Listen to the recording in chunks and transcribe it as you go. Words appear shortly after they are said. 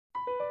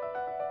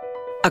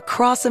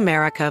Across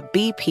America,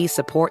 BP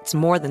supports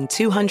more than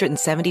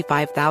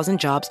 275,000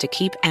 jobs to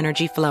keep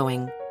energy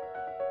flowing.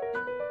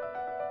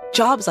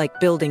 Jobs like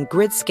building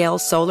grid-scale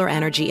solar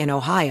energy in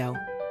Ohio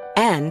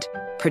and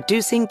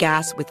producing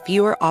gas with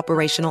fewer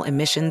operational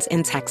emissions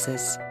in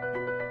Texas.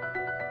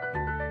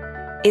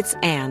 It's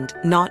and,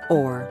 not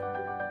or.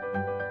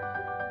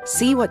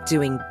 See what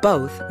doing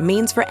both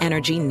means for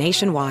energy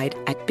nationwide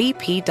at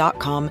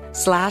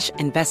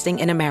bp.com/investing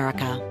in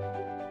America.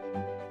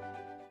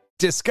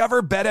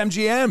 Discover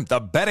BetMGM, the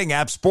betting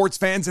app sports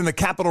fans in the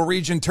capital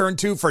region turn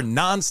to for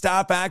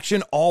nonstop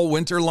action all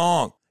winter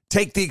long.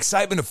 Take the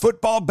excitement of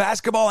football,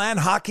 basketball, and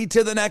hockey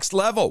to the next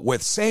level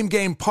with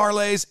same-game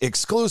parlays,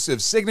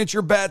 exclusive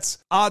signature bets,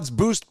 odds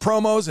boost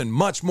promos, and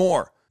much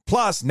more.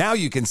 Plus, now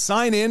you can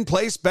sign in,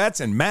 place bets,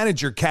 and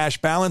manage your cash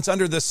balance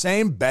under the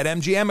same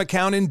BetMGM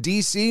account in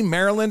D.C.,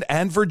 Maryland,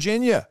 and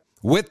Virginia.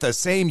 With the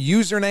same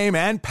username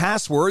and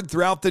password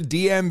throughout the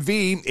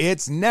DMV,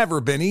 it's never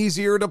been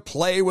easier to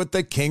play with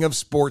the king of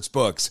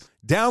sportsbooks.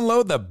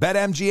 Download the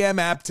BetMGM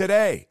app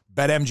today.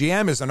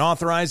 BetMGM is an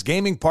authorized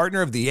gaming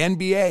partner of the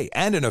NBA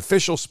and an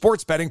official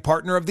sports betting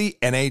partner of the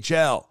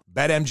NHL.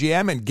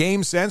 BetMGM and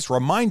GameSense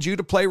remind you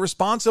to play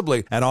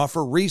responsibly and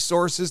offer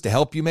resources to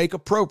help you make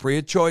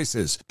appropriate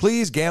choices.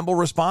 Please gamble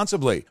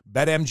responsibly.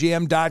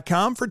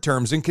 BetMGM.com for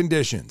terms and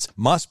conditions.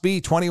 Must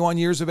be 21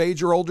 years of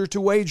age or older to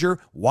wager.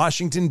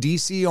 Washington,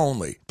 D.C.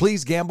 only.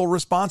 Please gamble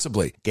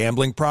responsibly.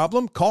 Gambling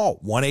problem? Call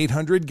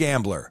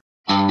 1-800-GAMBLER.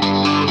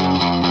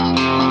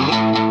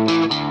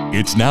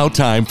 It's now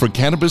time for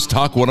Cannabis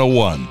Talk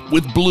 101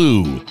 with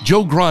Blue,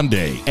 Joe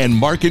Grande, and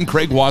Mark and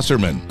Craig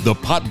Wasserman, the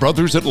Pot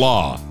Brothers at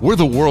Law. We're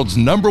the world's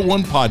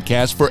 #1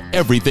 podcast for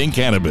everything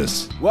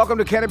cannabis. Welcome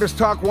to Cannabis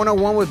Talk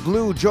 101 with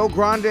Blue, Joe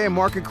Grande, and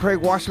Mark and Craig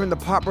Wasserman, the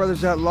Pot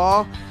Brothers at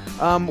Law.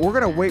 We're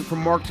going to wait for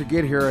Mark to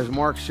get here as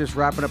Mark's just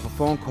wrapping up a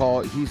phone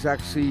call. He's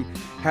actually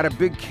had a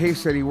big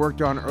case that he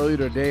worked on earlier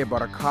today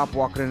about a cop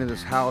walking into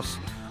this house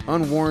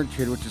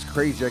unwarranted, which is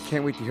crazy. I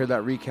can't wait to hear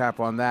that recap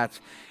on that.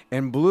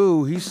 And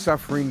Blue, he's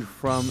suffering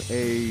from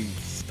a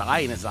sty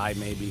in his eye,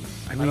 maybe.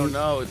 I don't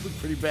know. It's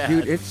pretty bad.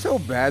 Dude, it's so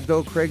bad,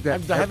 though, Craig,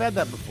 that I've had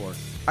that before.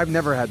 I've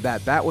never had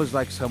that. That was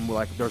like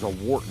there's a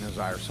wart in his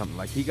eye or something.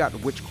 Like, he got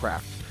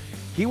witchcraft.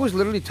 He was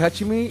literally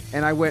touching me,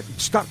 and I went,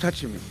 stop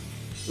touching me.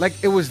 Like,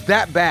 it was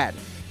that bad.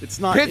 It's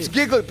not. Pitt's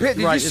giggling. Pitt,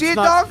 did you see it,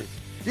 dog?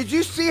 Did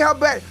you see how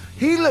bad?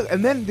 He looked,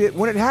 and then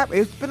when it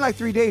happened, it's been like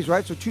 3 days,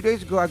 right? So 2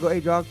 days ago, I go,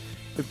 hey, dog,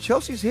 if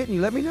Chelsea's hitting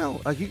you, let me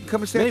know. Like, you can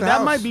come and stay at the house.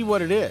 That might be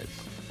what it is.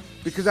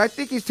 Because I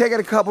think he's taking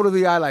a couple to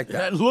the eye like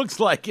that. It looks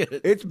like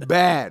it. It's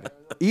bad.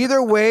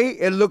 Either way,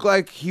 it looked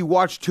like he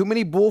watched too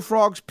many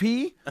bullfrogs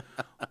pee.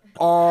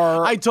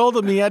 Or I told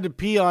him he had to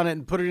pee on it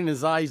and put it in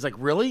his eye. He's like,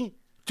 really?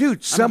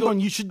 Dude, I'm going,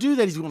 you should do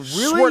that. He's going,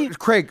 really?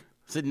 Craig.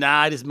 I said,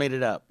 nah, I just made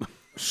it up.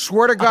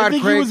 Swear to God, I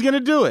think Craig. he was going to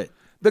do it.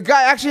 The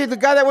guy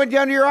that went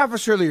down to your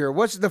office earlier.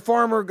 What's the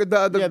farmer?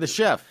 The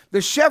chef.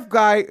 The chef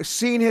guy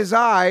seen his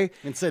eye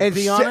and said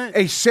pee on it.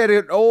 He said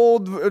an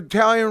old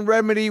Italian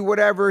remedy,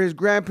 whatever. His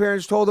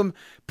grandparents told him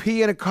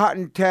pee in a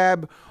cotton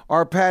tab or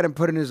a pad and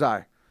put it in his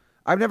eye.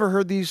 I've never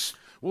heard these.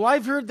 Well,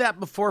 I've heard that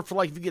before for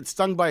like if you get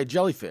stung by a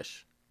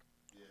jellyfish.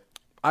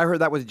 I heard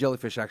that with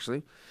jellyfish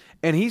actually,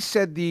 and he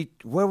said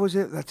what was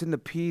it? That's in the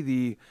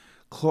pee.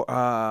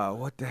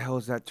 What the hell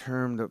is that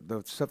term?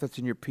 The stuff that's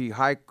in your pee.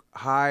 High.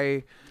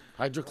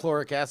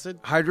 Hydrochloric acid?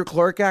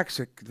 Hydrochloric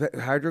acid,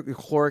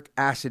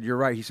 you're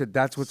right. He said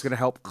that's what's going to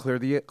help clear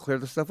the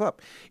stuff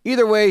up.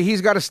 Either way,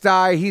 he's got a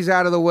sty. He's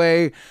out of the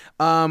way.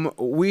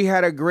 We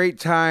had a great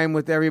time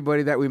with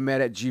everybody that we met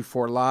at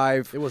G4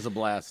 Live. It was a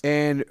blast.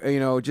 And,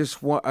 just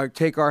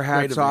take our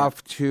hats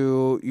off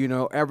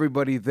to,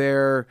 everybody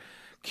there.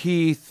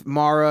 Keith,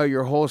 Mara,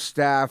 your whole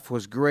staff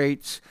was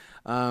great.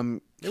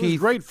 It was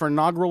great for an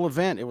inaugural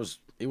event. It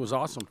was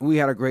awesome. We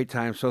had a great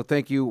time. So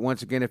thank you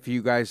once again. If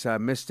you guys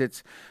missed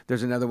it,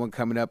 there's another one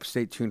coming up.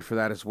 Stay tuned for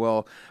that as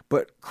well.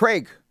 But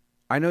Craig,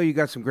 I know you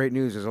got some great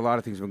news. There's a lot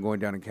of things been going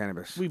down in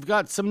cannabis. We've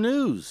got some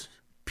news.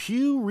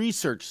 Pew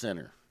Research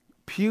Center.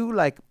 Pew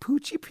like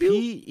Poochie Pew?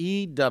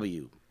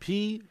 P-E-W.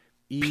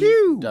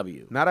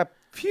 P-E-W. Not a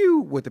pew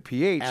with a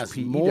P-H. As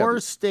P-E-W. more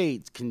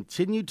states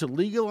continue to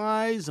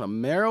legalize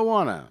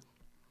marijuana,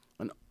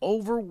 an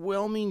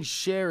overwhelming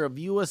share of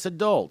U.S.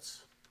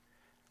 adults,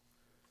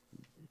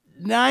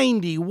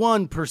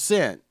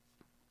 91%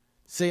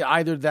 say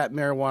either that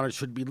marijuana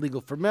should be legal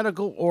for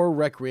medical or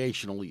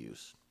recreational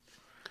use.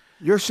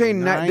 You're saying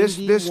this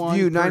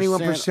view,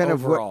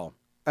 91%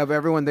 of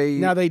everyone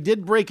Now, they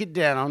did break it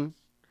down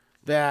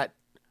that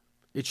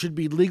it should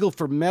be legal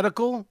for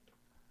medical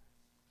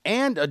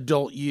and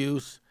adult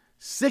use.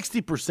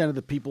 60% of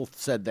the people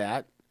said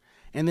that.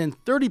 And then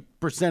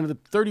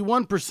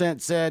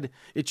 31% said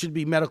it should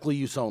be medical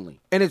use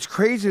only. And it's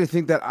crazy to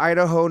think that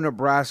Idaho,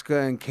 Nebraska,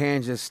 and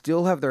Kansas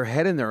still have their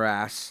head in their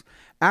ass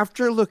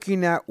after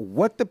looking at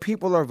what the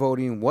people are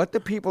voting, what the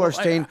people are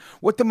saying,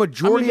 what the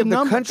majority of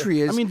the country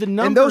is. The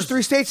numbers, and those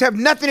three states have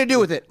nothing to do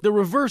with it. The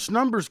reverse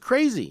number's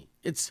crazy.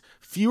 It's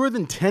fewer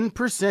than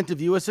 10% of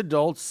U.S.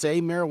 adults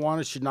say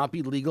marijuana should not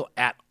be legal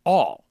at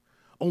all.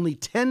 only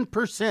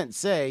 10%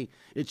 say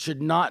it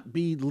should not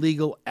be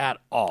legal at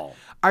all.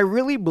 I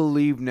really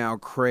believe now,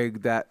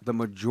 Craig, that the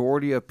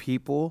majority of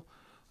people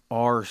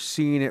are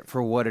seeing it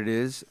for what it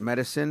is,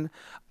 medicine.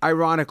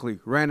 Ironically,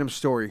 random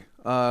story,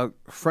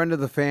 friend of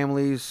the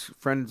family's,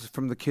 friends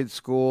from the kids'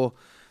 school,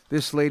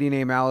 this lady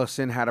named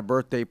Allison had a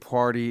birthday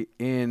party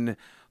in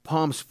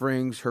Palm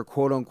Springs, her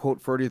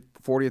quote-unquote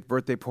 40th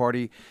birthday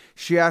party.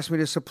 She asked me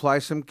to supply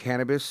some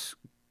cannabis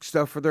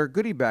stuff for their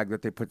goodie bag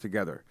that they put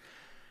together.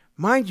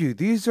 Mind you,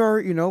 these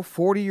are,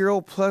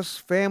 40-year-old plus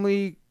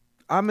family.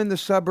 I'm in the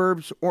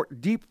suburbs or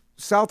deep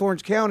South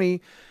Orange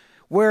County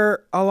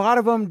where a lot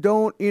of them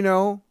don't,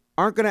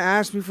 aren't going to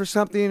ask me for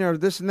something or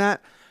this and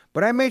that.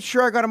 But I made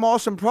sure I got them all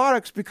some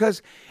products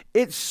because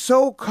it's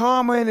so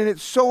common and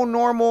it's so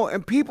normal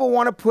and people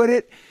want to put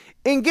it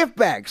in gift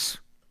bags,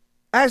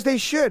 as they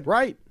should.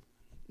 Right.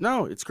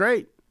 No, it's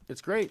great.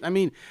 It's great. I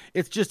mean,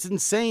 it's just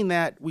insane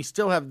that we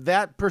still have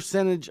that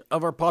percentage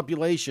of our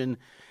population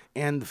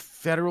and the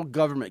federal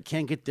government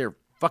can't get their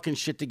fucking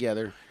shit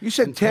together. You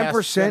said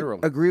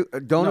 10% agree,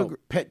 don't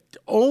agree?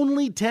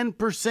 Only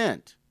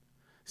 10%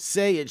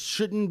 say it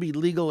shouldn't be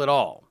legal at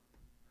all.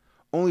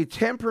 Only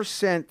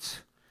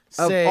 10%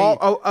 Say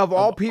of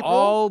all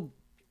people?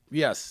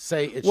 Yes,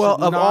 say it should of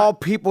not. all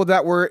people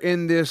that were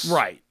in this.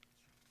 Right,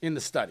 in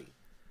the study.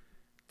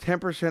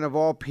 10% of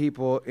all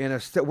people in a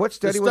study. What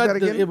study was that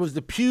again? It was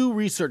the Pew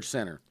Research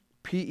Center.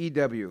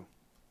 PEW.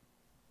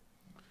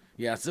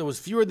 Yes, it was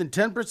fewer than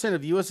 10%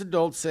 of U.S.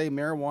 adults say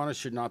marijuana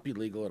should not be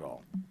legal at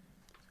all.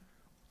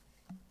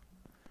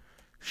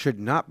 Should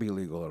not be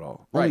legal at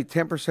all. Right. Only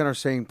 10% are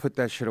saying put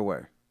that shit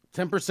away.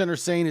 10% are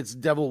saying it's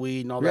devil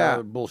weed and all that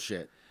other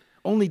bullshit.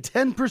 Only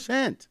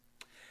 10%.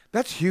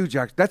 That's huge.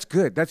 That's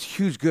good. That's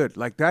huge good.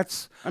 Like,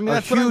 that's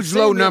that's huge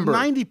low number.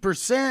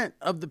 90%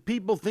 of the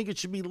people think it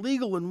should be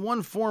legal in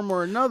one form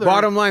or another.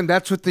 Bottom line,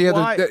 that's what the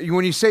other...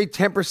 when you say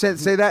 10%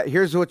 say that,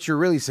 here's what you're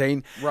really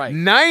saying. Right.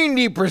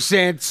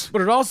 90%.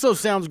 But it also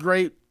sounds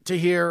great to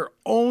hear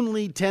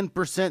only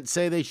 10%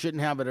 say they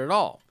shouldn't have it at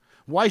all.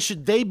 Why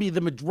should they be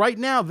right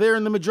now, they're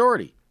in the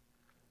majority.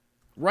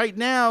 Right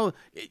now,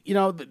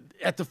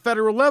 at the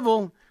federal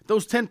level,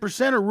 those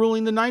 10% are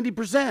ruling the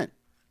 90%.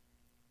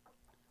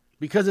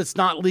 Because it's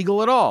not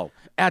legal at all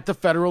at the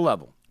federal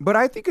level. But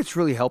I think it's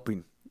really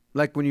helping,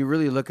 like when you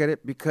really look at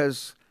it,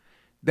 because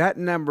that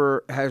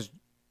number has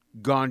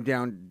gone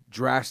down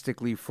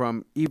drastically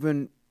from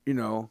even,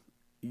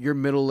 your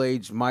middle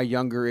age, my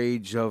younger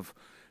age of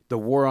the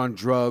war on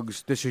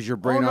drugs. This is your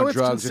brain on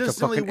drugs. It's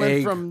a fucking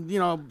egg.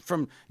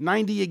 From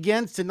 90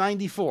 against to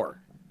 94.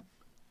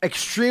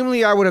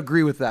 Extremely, I would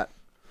agree with that.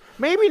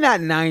 Maybe not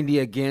 90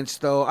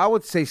 against, though. I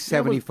would say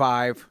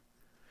 75.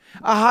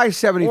 A high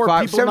 75.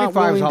 Or people 75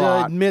 not willing is a lot.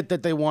 to admit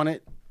that they want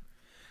it.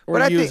 Or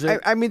but use they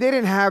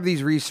didn't have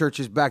these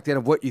researches back then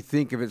of what you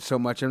think of it so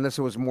much, unless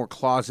it was more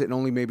closet and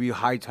only maybe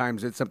high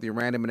times did something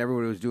random and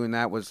everybody was doing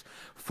that was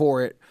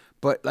for it.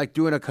 But like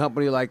doing a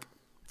company like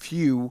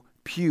Pew,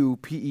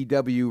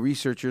 P-E-W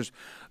researchers,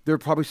 there are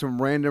probably some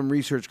random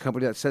research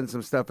company that sends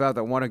some stuff out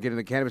that want to get in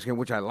the cannabis game,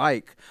 which I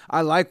like.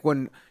 I like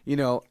when,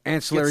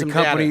 ancillary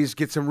companies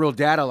get some real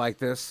data like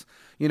this.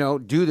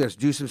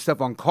 Do some stuff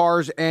on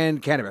cars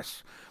and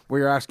cannabis,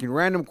 where you're asking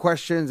random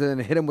questions and then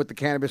hit them with the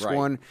cannabis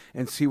one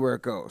and see where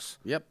it goes.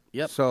 Yep.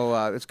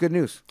 So it's good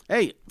news.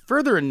 Hey,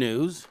 further in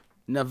news,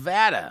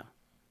 Nevada.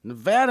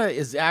 Nevada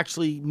is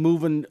actually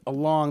moving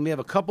along. They have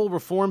a couple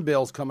reform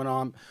bills coming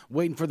on,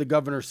 waiting for the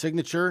governor's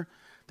signature.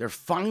 They're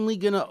finally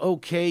going to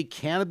okay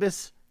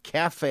cannabis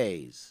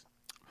cafes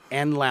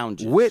and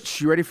lounges.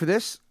 Which, you ready for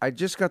this? I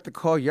just got the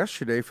call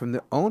yesterday from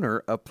the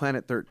owner of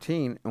Planet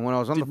 13. And when I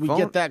was on the phone... Did we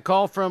get that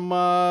call from...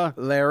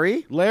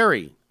 Larry?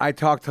 Larry. I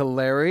talked to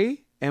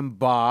Larry and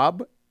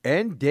Bob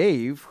and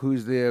Dave,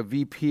 who's the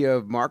VP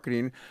of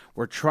marketing.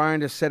 We're trying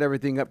to set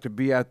everything up to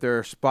be at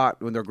their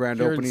spot when their grand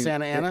opening in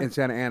Santa Ana. In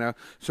Santa Ana.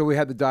 So we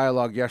had the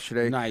dialogue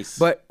yesterday. Nice.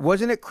 But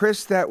wasn't it,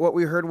 Chris, that what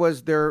we heard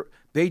was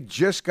they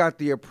just got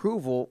the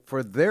approval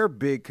for their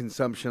big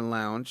consumption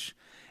lounge,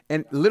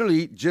 and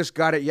literally just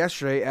got it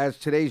yesterday, as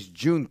today's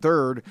June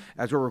 3rd,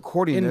 as we're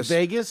recording this. In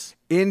Vegas?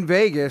 In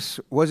Vegas.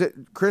 Was it,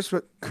 Chris?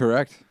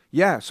 Correct.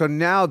 Yeah, so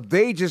now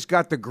they just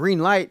got the green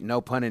light, no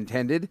pun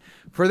intended,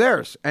 for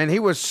theirs. And he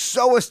was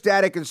so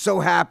ecstatic and so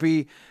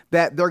happy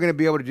that they're going to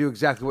be able to do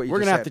exactly what you just said. We're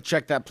going to have to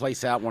check that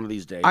place out one of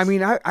these days. I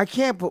mean, I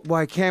can't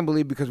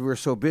believe because we were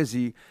so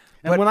busy.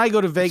 And when I go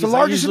to Vegas, it's the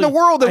largest in the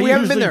world, and we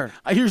haven't been there.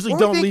 I usually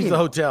don't leave the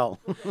hotel.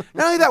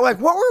 Not only that, like,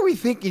 what were we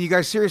thinking, you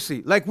guys?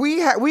 Seriously, like we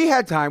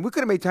had time. We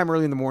could have made time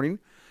early in the morning.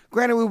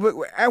 Granted,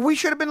 we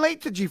should have been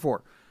late to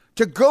G4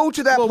 to go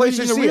to that place.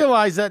 You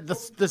realize that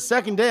the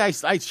second day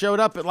I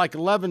showed up at like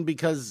 11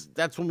 because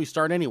that's when we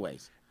start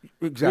anyways.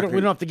 Exactly.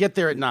 We don't have to get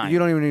there at 9. You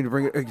don't even need to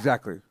bring it.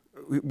 Exactly.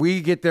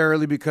 We get there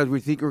early because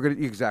we think we're going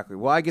to. Exactly.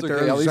 Well, I get there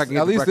early.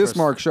 At least this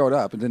Mark showed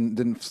up and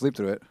didn't sleep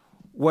through it.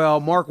 Well,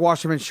 Mark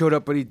Wasserman showed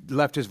up, but he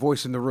left his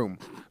voice in the room.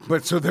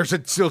 But so there's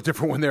a still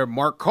different one there.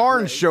 Mark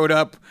Carnes showed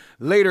up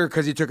later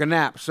because he took a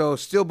nap. So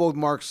still both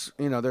Marks,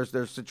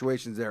 there's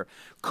situations there.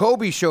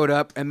 Kobe showed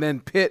up, and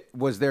then Pitt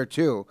was there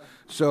too.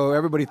 So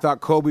everybody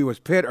thought Kobe was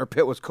Pitt or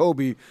Pitt was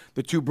Kobe.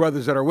 The two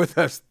brothers that are with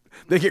us,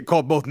 they get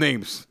called both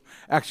names.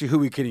 Actually, who are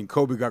we kidding?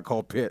 Kobe got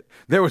called Pitt.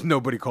 There was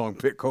nobody calling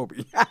Pitt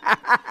Kobe.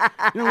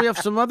 We have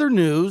some other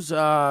news,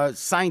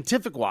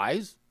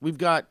 scientific-wise. We've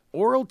got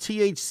oral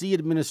THC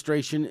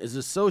administration is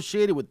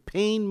associated with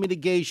pain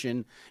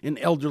mitigation in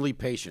elderly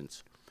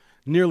patients.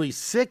 Nearly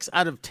 6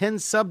 out of 10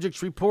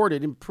 subjects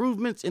reported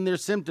improvements in their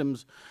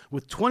symptoms,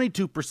 with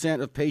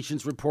 22% of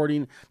patients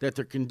reporting that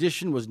their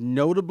condition was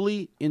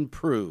notably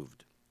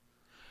improved.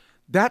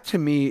 That to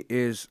me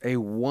is a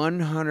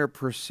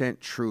 100%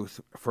 truth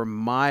from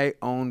my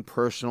own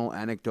personal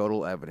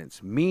anecdotal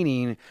evidence,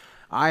 meaning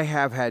I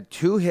have had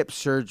 2 hip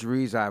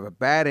surgeries, I have a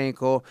bad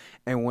ankle,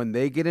 and when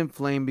they get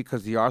inflamed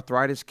because the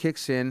arthritis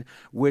kicks in,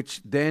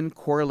 which then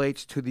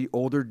correlates to the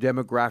older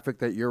demographic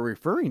that you're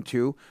referring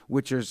to,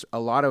 which is a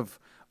lot of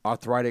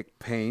arthritic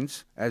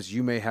pains, as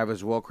you may have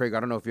as well, Craig. I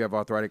don't know if you have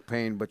arthritic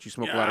pain, but you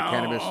smoke a lot of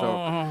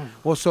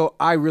cannabis. So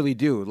I really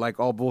do, like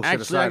all bullshit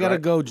Actually, aside. I got to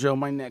go, Joe.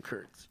 My neck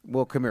hurts.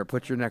 Well, come here.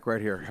 Put your neck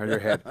right here on your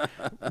head.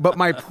 But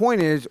my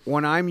point is,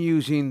 when I'm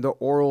using the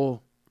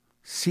oral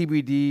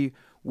CBD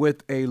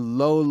with a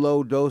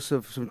low dose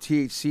of some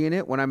THC in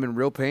it, when I'm in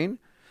real pain,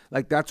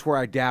 like that's where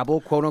I dabble,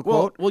 quote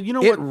unquote. Well, you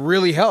know it what?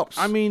 really helps.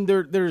 I mean,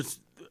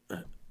 there's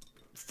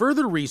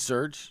further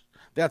research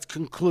that's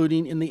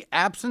concluding in the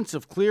absence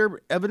of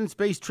clear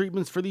evidence-based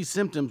treatments for these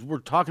symptoms, we're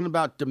talking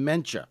about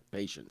dementia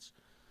patients.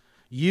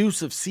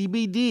 Use of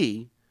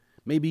CBD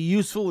may be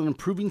useful in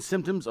improving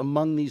symptoms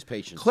among these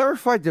patients.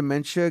 Clarify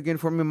dementia again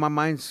for me. My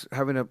mind's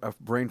having a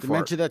brain fart.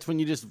 Dementia, that's when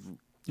you just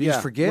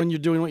forget? when you're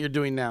doing what you're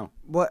doing now.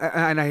 Well,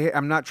 and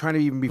I'm not trying to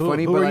even be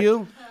funny. Who but are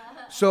you?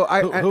 So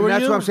who are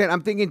that's you? what I'm saying.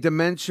 I'm thinking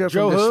dementia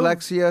Joe from who?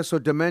 dyslexia. So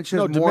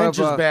dementia is more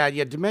dementia's of a bad.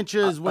 Yeah,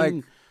 dementia is when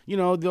like,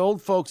 the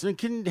old folks, and it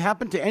can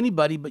happen to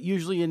anybody, but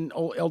usually in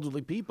old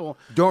elderly people.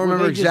 Don't where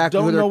remember they just exactly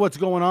who Don't they're- know what's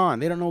going on.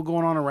 They don't know what's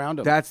going on around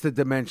them. That's the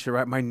dementia,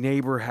 right? My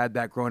neighbor had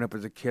that growing up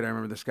as a kid. I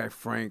remember this guy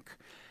Frank,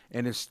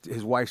 and his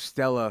wife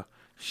Stella.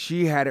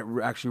 She had it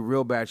actually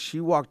real bad.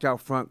 She walked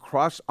out front,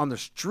 crossed the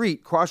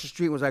street,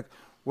 and was like,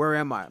 "Where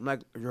am I?" I'm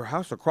like, "Your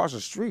house across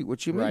the street."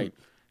 What you mean? Right.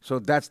 So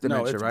that's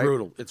dementia, it's right?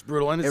 brutal. It's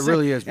brutal, and It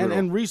really is brutal.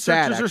 And researchers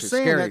Sad, are actually.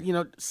 saying Scary.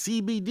 that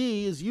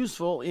CBD is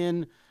useful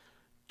in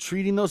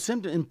treating those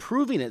symptoms,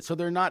 improving it, so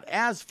they're not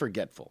as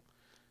forgetful.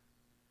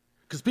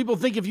 Because people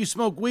think if you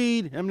smoke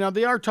weed, and now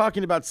they are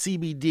talking about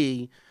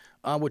CBD,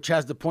 which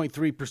has the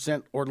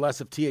 0.3% or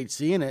less of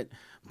THC in it,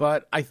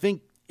 but I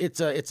think it's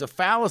a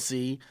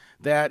fallacy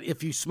that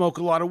if you smoke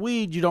a lot of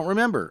weed, you don't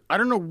remember. I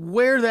don't know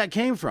where that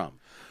came from.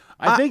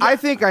 I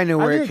think I know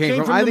where it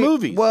came from. the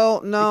movies.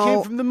 Well, no, it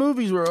came from the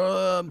movies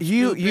where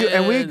you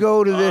and we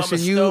go to this,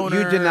 and you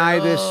deny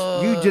this.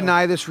 You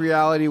deny this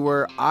reality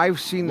where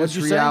I've seen this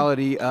What'd you say?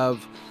 reality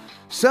of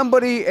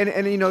somebody,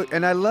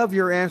 and I love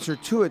your answer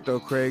to it though,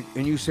 Craig.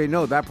 And you say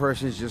no, that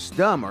person is just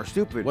dumb or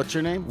stupid. What's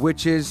your name?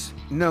 Which is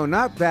no,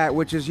 not that.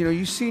 Which is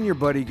you seen your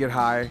buddy get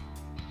high,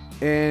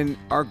 and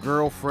our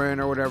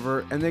girlfriend or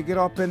whatever, and they get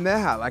all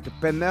pendeja, like a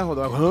pendejo.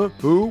 They're like, huh?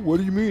 Who? What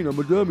do you mean? I'm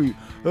a dummy.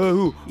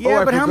 Who?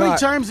 Yeah, I but how many forgot.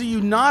 times are you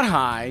not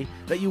high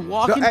that you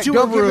walk into a room?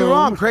 Don't get me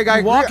wrong, Craig. I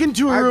you walk agree-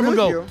 into I a room agree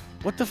and with go, you.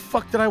 "What the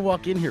fuck did I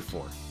walk in here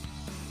for?"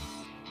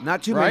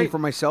 Not too Right? many for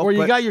myself. Or you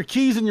but got your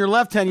keys in your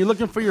left hand. You're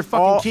looking for your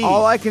fucking keys.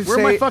 all I can Where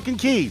say are my fucking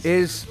keys?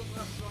 is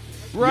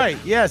Right.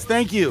 Yes.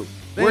 Thank you.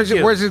 Thank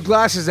you. where's his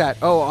glasses at?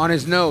 Oh, on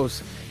his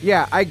nose.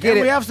 Yeah, I get And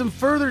it. we have some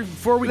further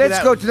before we Let's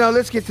get go out. to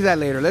let's get to that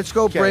later. Let's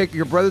go Okay. break.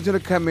 Your brother's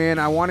gonna come in.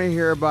 I want to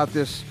hear about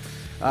this.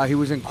 He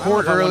was in I don't know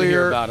court if I wanna earlier.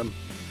 hear about him.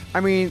 I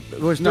mean, it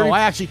was 30, No,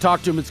 I actually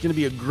talked to him. It's going to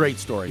be a great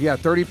story. yeah,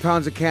 30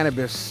 pounds of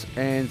cannabis,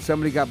 and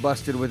somebody got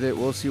busted with it.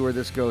 We'll see where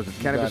this goes. It's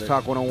Cannabis it.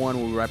 Talk 101.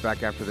 We'll be right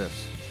back after this.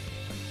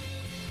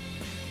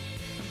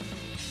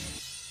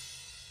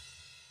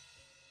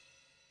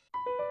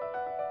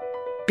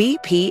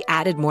 BP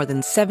added more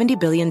than $70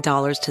 billion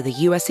to the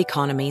U.S.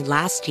 economy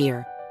last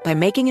year by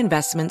making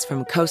investments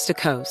from coast to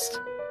coast.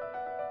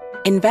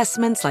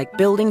 Investments like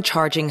building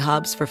charging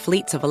hubs for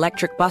fleets of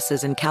electric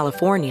buses in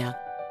California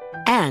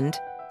and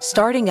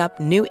starting up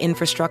new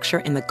infrastructure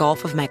in the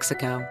Gulf of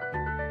Mexico.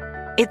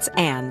 It's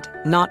and,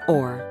 not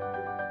or.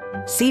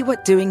 See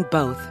what doing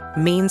both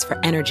means for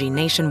energy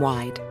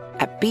nationwide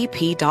at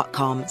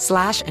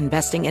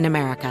bp.com/investing in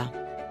America.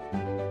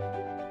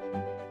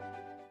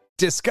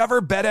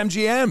 Discover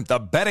BetMGM, the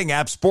betting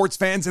app sports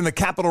fans in the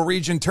capital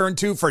region turn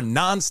to for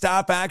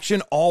nonstop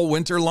action all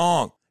winter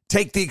long.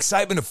 Take the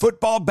excitement of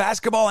football,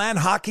 basketball, and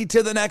hockey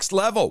to the next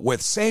level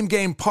with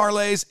same-game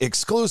parlays,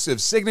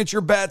 exclusive signature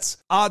bets,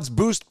 odds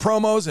boost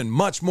promos, and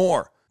much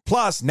more.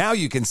 Plus, now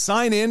you can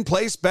sign in,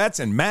 place bets,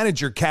 and manage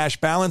your cash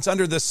balance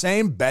under the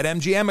same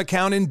BetMGM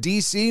account in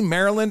D.C.,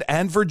 Maryland,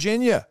 and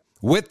Virginia.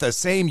 With the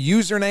same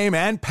username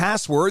and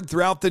password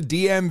throughout the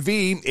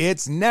DMV,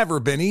 it's never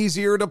been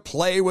easier to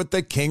play with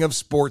the king of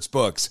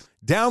sportsbooks.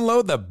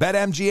 Download the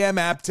BetMGM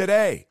app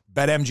today.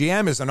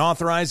 BetMGM is an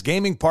authorized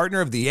gaming partner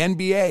of the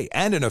NBA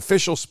and an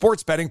official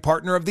sports betting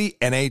partner of the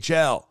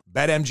NHL.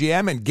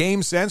 BetMGM and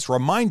GameSense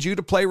remind you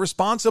to play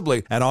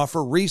responsibly and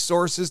offer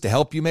resources to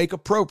help you make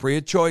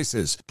appropriate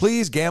choices.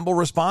 Please gamble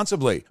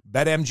responsibly.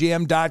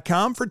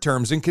 BetMGM.com for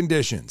terms and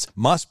conditions.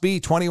 Must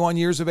be 21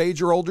 years of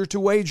age or older to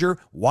wager.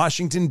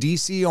 Washington,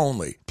 D.C.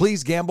 only.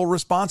 Please gamble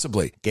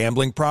responsibly.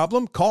 Gambling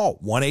problem? Call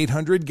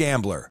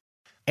 1-800-GAMBLER.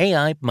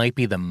 AI might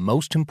be the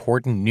most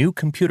important new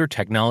computer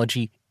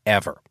technology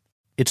ever.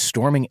 It's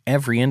storming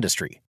every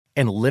industry,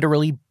 and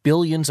literally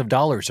billions of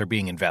dollars are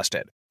being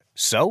invested.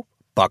 So,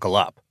 buckle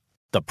up.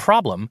 The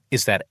problem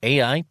is that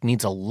AI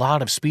needs a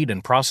lot of speed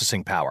and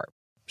processing power.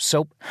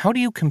 So, how do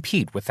you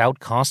compete without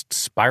costs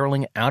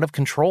spiraling out of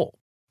control?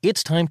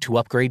 It's time to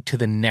upgrade to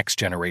the next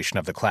generation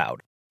of the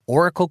cloud,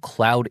 Oracle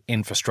Cloud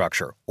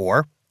Infrastructure,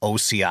 or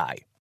OCI.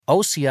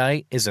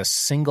 OCI is a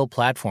single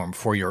platform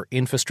for your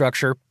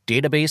infrastructure,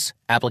 database,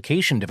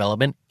 application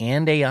development,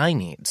 and AI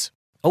needs.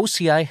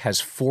 OCI has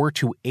 4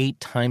 to 8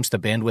 times the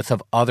bandwidth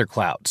of other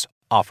clouds,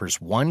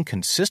 offers one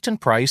consistent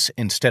price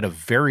instead of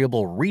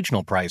variable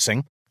regional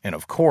pricing, and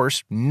of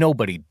course,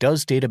 nobody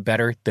does data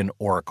better than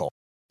Oracle.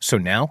 So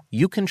now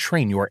you can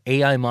train your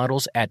AI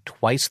models at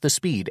twice the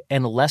speed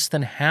and less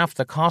than half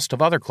the cost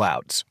of other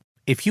clouds.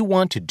 If you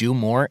want to do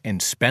more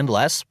and spend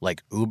less,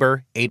 like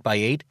Uber,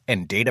 8x8,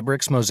 and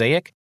Databricks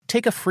Mosaic,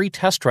 take a free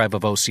test drive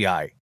of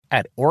OCI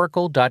at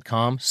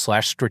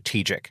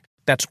oracle.com/strategic.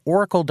 That's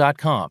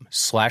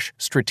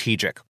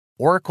oracle.com/strategic.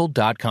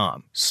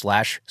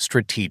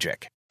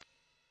 oracle.com/strategic.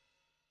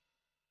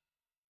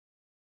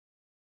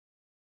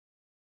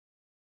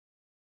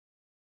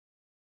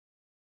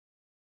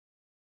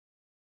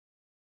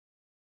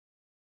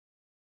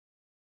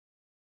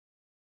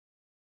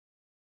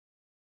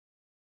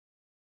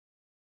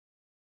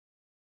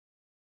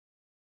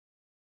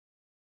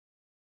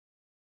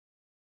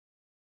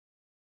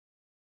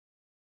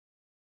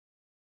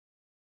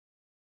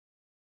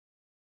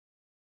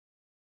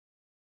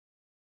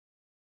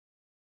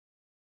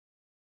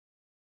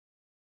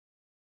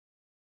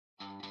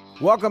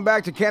 Welcome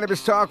back to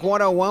Cannabis Talk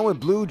 101 with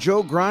Blue,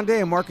 Joe Grande,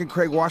 and Mark and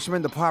Craig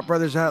Wasserman, the Pot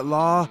Brothers at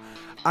Law.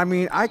 I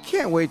mean, I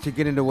can't wait to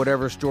get into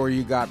whatever story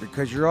you got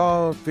because you're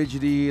all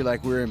fidgety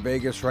like we're in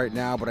Vegas right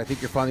now, but I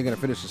think you're finally going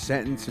to finish the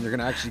sentence and you're going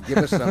to actually give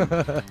us some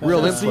real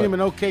I've input. seen him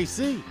in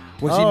OKC.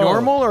 Was he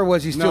normal or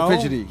was he still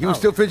fidgety? He was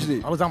still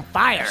fidgety. I was on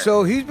fire.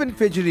 So he's been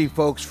fidgety,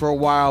 folks, for a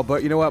while,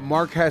 but you know what?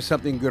 Mark has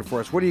something good for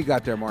us. What do you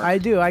got there, Mark? I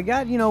do. I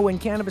got, when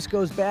cannabis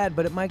goes bad,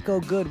 but it might go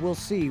good. We'll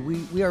see.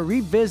 We are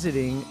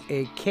revisiting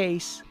a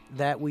case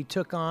that we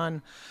took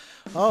on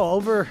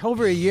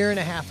over a year and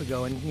a half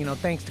ago, and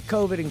thanks to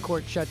COVID and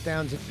court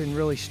shutdowns, it's been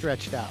really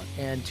stretched out.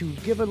 And to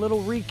give a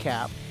little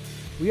recap,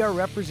 we are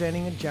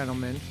representing a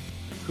gentleman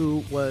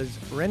who was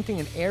renting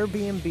an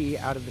Airbnb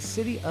out of the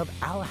city of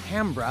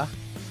Alhambra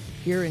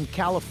here in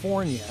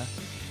California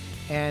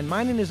and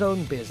minding his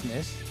own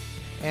business,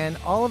 and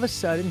all of a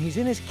sudden he's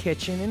in his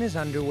kitchen in his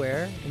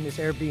underwear in this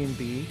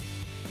Airbnb,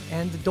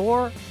 and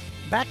the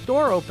back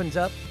door opens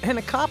up and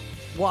a cop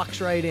walks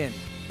right in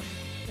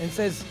and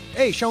says,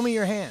 "Hey, show me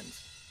your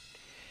hands."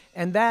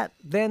 And that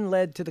then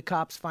led to the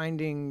cops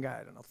finding,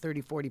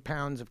 30, 40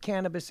 pounds of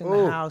cannabis in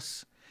the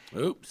house.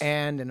 Oops.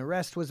 And an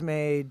arrest was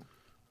made.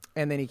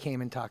 And then he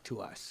came and talked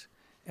to us.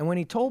 And when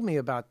he told me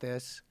about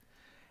this,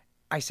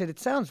 I said, it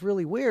sounds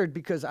really weird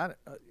because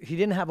he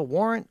didn't have a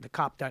warrant. The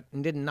cop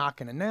didn't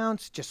knock and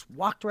announce, just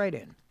walked right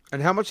in.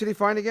 And how much did he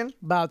find again?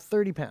 About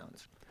 30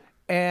 pounds.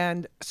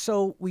 And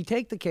so we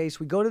take the case,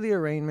 we go to the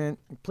arraignment,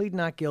 plead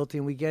not guilty,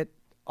 and we get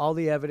all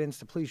the evidence,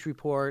 the police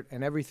report,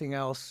 and everything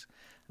else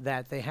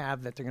that they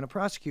have that they're going to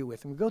prosecute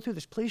with. And we go through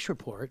this police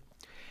report,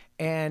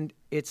 and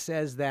it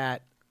says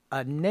that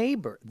a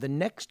neighbor, the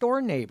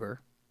next-door neighbor,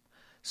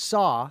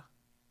 saw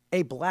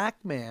a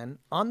black man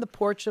on the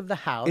porch of the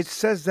house. It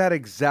says that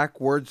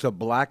exact words, a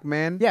black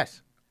man?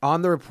 Yes.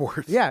 On the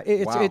report? Yeah,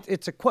 Wow.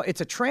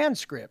 it's a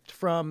transcript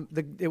from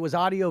it was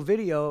audio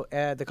video,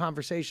 the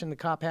conversation the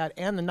cop had,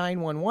 and the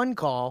 911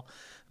 call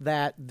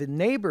that the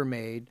neighbor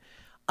made.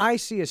 I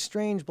see a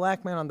strange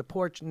black man on the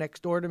porch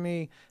next door to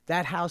me.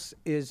 That house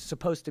is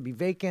supposed to be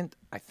vacant.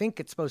 I think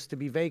it's supposed to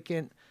be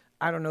vacant.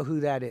 I don't know who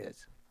that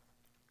is.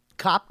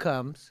 Cop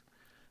comes,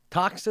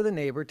 talks to the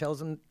neighbor,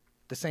 tells him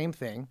the same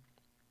thing.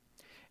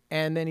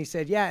 And then he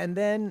said, yeah, and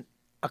then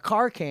a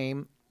car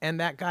came, and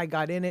that guy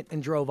got in it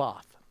and drove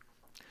off.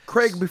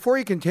 Craig, before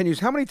he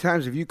continues, how many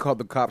times have you called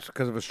the cops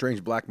because of a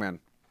strange black man?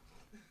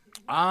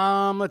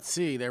 Let's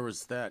see. There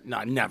was that.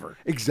 No, never.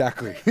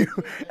 Exactly.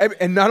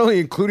 And not only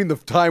including the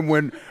time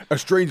when a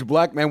strange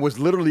black man was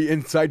literally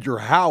inside your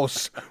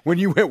house when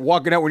you went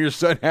walking out when your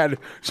son had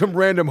some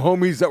random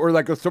homies that were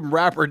like some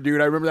rapper dude.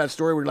 I remember that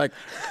story where you're like,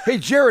 hey,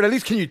 Jared, at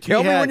least can you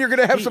tell me when you're going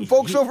to have some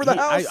folks over the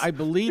house? I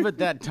believe at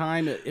that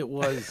time it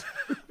was...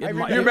 You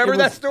remember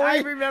that story? I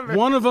remember.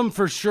 One of them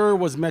for sure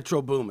was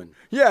Metro Boomin.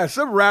 Yeah,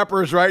 some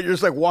rappers, right? You're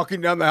just like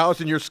walking down the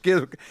house in your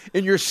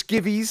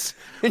skivvies.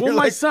 And Well, you're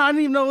my like, son, I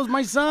didn't even know it was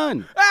my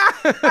son.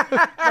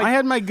 I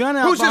had my gun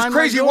out. Who's this behind my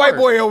crazy door. white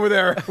boy over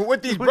there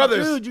with these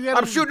brothers? Dude, you gotta-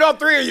 I'm shooting all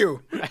three of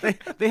you.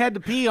 They had to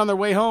pee on their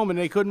way home and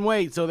they couldn't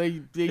wait, so they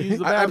used the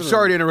bathroom. I'm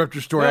sorry to interrupt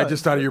your story. I Yeah.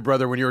 just thought of your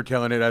brother when you were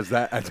telling it as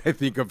I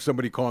think of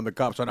somebody calling the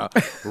cops on a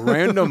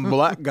random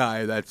black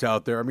guy that's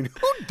out there. I mean,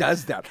 who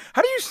does that?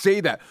 How do you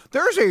say that?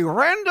 There's a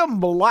random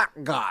black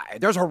guy.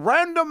 There's a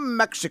random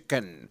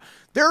Mexican.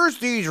 There's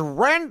these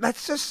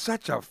That's just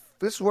such a.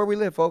 This is where we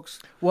live, folks.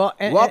 Well,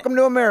 welcome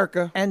to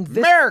America. And this,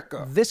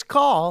 America. This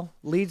call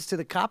leads to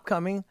the cop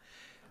coming,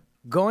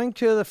 going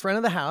to the front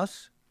of the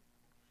house,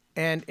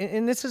 and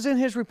this is in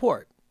his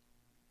report.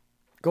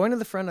 Going to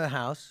the front of the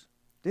house,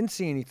 didn't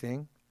see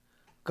anything,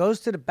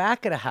 goes to the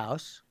back of the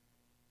house,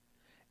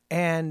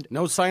 and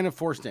No sign of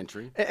forced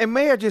entry. And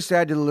may I just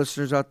add to the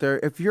listeners out there,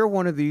 if you're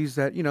one of these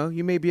that,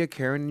 you may be a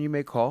Karen and you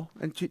may call,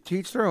 and to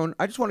each their own,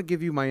 I just want to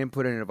give you my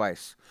input and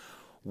advice.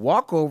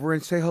 Walk over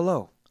and say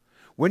hello.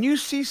 When you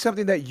see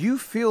something that you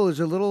feel is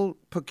a little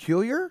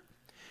peculiar,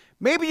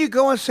 maybe you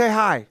go and say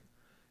hi.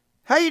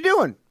 How you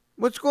doing?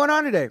 What's going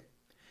on today?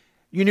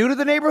 You new to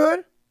the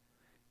neighborhood?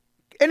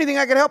 Anything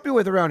I can help you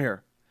with around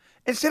here?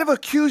 Instead of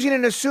accusing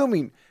and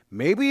assuming,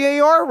 maybe they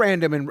are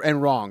random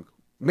and wrong.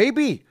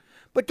 Maybe.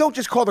 But don't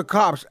just call the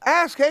cops.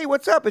 Ask, hey,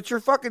 what's up? It's your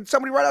fucking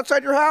somebody right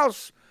outside your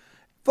house.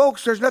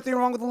 Folks, there's nothing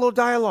wrong with a little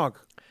dialogue.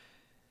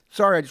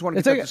 Sorry, I just want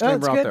to get that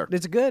disclaimer out there.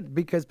 It's good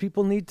because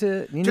people need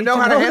to know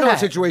how to handle that. a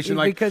situation.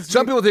 Like because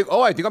some people think,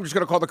 I think I'm just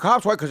going to call the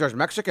cops. Why? Because there's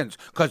Mexicans.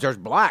 Because there's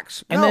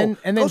blacks. and no,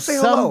 then go say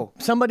hello.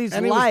 somebody's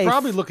And he life was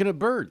probably looking at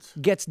birds.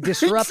 gets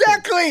disrupted.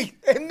 Exactly.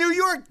 In New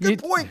York. Good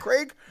point,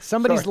 Craig.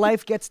 Somebody's Sorry.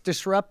 life gets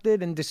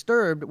disrupted and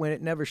disturbed when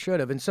it never should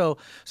have. And so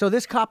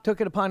this cop took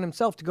it upon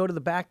himself to go to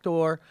the back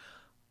door,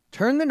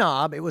 turn the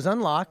knob, it was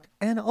unlocked,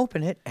 and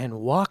open it and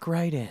walk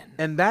right in.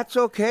 And that's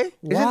okay?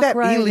 Isn't Walk that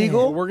right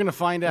illegal? Well, we're going to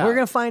find out. We're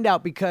going to find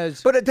out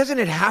because But doesn't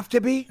it have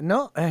to be?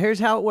 no, here's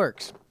how it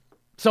works.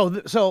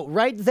 So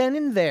right then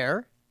and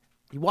there,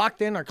 he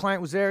walked in, our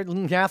client was there,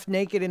 half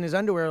naked in his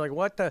underwear, like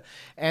what the,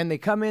 and they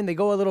come in, they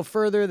go a little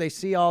further, they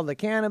see all the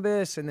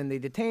cannabis, and then they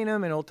detain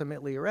him and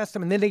ultimately arrest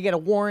him, and then they get a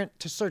warrant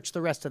to search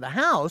the rest of the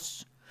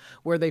house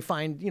where they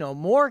find,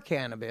 more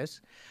cannabis.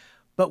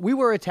 But we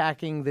were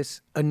attacking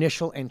this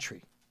initial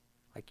entry.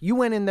 Like you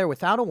went in there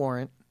without a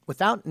warrant,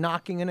 without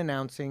knocking and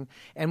announcing,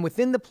 and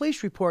within the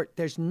police report,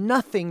 there's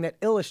nothing that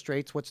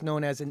illustrates what's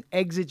known as an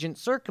exigent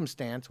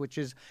circumstance, which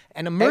is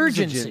an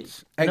emergency.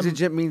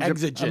 Exigent means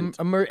Exigent.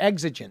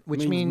 Exigent,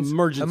 which means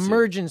emergency.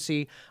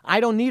 emergency.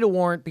 I don't need a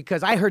warrant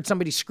because I heard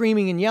somebody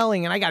screaming and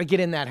yelling, and I got to get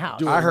in that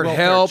house. I heard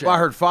welfare help. check. I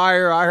heard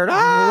fire. I heard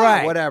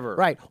Right, whatever.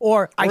 Right,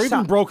 or I even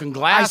saw broken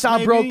glass, I saw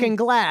maybe? broken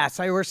glass.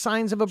 I heard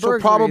signs of a So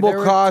burglary. probable There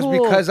were cause tools.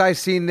 because I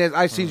seen this.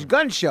 I seen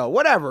gun shell.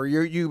 Whatever.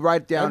 You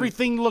write down.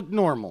 Everything looked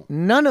normal.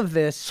 None of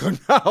this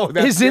No,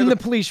 that's is in the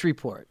the police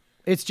report.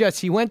 It's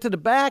just he went to the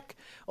back,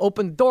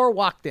 opened the door,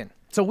 walked in.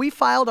 So we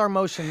filed our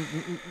motion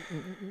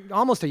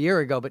almost a year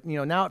ago, but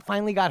now it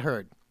finally got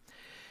heard.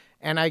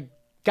 And I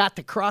got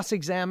to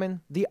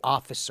cross-examine the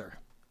officer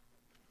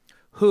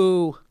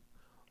who,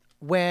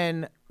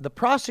 when the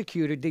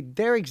prosecutor did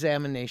their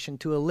examination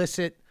to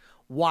elicit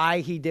why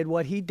he did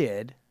what he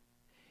did,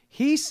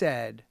 he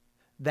said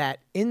that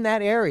in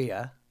that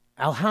area,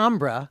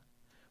 Alhambra,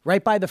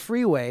 right by the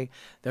freeway,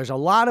 there's a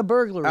lot of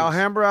burglaries.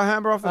 Alhambra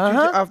off the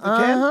off the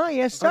 10?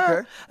 Yes, sir.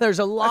 Okay. There's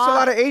a lot. That's a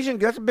lot of Asian.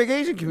 That's a big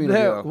Asian community.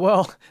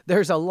 though.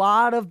 There's a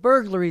lot of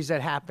burglaries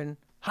that happen,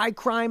 high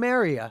crime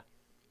area,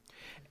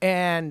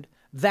 and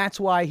that's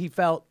why he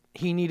felt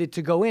he needed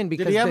to go in.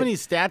 Because Did he have any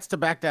stats to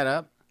back that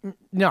up?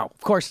 No,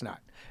 of course not.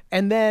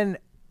 And then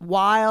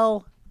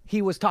while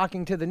he was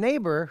talking to the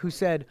neighbor who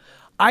said,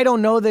 I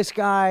don't know this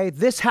guy,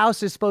 this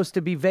house is supposed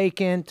to be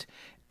vacant,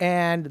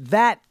 and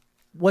that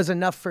was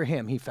enough for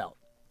him, he felt,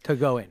 to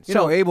go in. You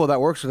know, Abel that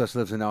works with us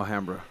lives in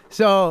Alhambra.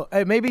 So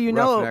maybe you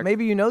know, Roughneck.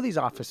 maybe you know these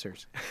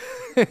officers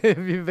if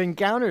you've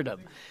encountered them.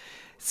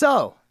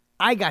 So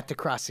I got to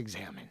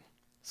cross-examine.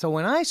 So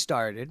when I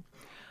started,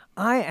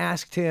 I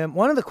asked him,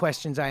 one of the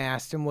questions I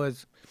asked him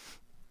was,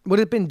 would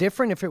it have been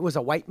different if it was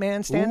a white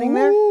man standing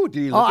there? Ooh,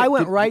 did he look I at-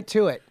 went did- right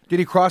to it. Did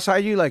he cross-eye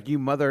you like you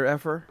mother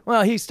effer?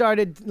 Well, he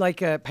started, like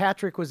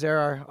Patrick was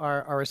there,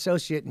 our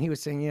associate, and he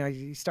was saying,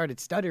 he started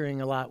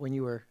stuttering a lot when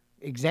you were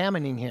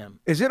examining him.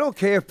 Is it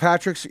okay if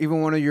Patrick's,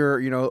 even one of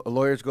your,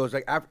 lawyers goes,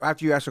 like,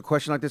 after you ask a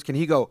question like this, can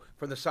he go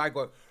from the side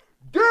going,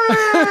 damn!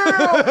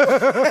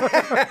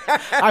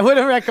 I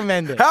wouldn't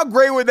recommend it. How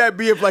great would that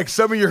be if, like,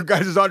 some of your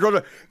guys is on drums,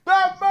 like,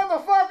 that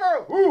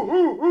motherfucker! Ooh,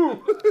 ooh,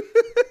 ooh.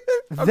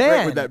 How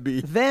great would that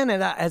be? Then,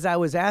 as I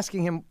was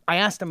asking him, I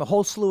asked him a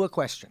whole slew of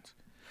questions.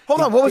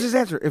 Hold on, what was his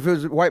answer? If it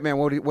was a white man,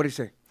 what did he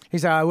say? He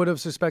said, I would have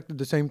suspected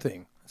the same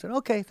thing. I said,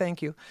 okay,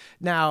 thank you.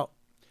 Now,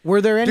 were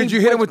there any... Did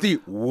you hit him with the,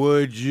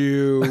 would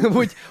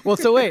you? Well,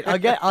 so wait, I'll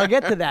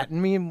get to that.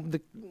 And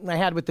I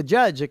had with the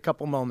judge a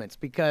couple moments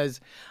because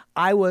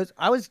I was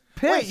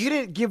pissed. Wait, you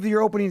didn't give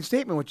your opening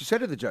statement, what you said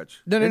to the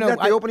judge. No. Isn't that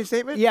the opening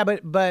statement? Yeah,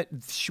 but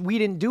we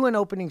didn't do an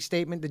opening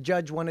statement. The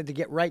judge wanted to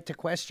get right to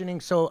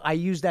questioning, so I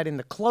used that in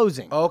the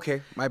closing. Oh,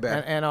 okay, my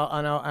bad. And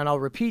I'll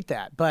repeat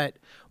that. But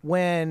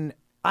when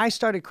I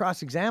started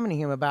cross-examining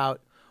him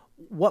about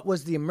what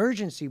was the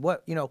emergency?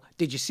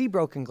 Did you see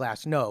broken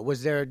glass? No.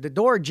 Was there the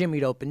door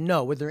jimmied open?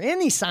 No. Were there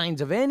any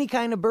signs of any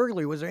kind of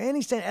burglary? Was there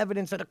any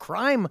evidence that a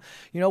crime,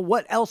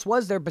 what else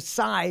was there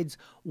besides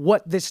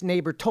what this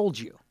neighbor told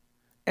you?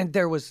 And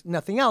there was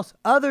nothing else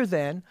other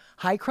than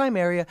high crime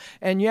area.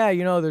 And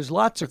there's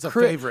lots of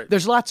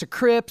there's lots of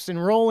Crips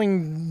and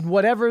rolling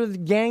whatever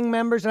gang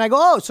members. And I go,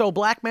 oh, so a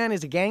black man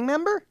is a gang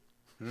member?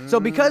 So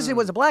because it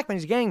was a black man,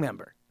 he's a gang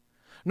member.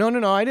 No,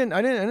 I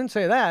didn't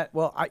say that.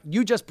 Well,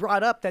 you just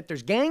brought up that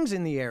there's gangs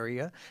in the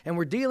area, and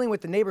we're dealing with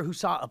the neighbor who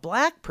saw a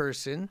black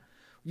person.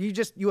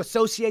 You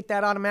associate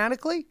that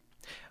automatically?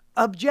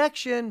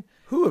 Objection.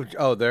 Who?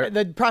 Oh, there.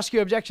 The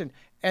prosecutor objection,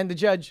 and the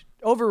judge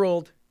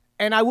overruled.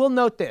 And I will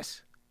note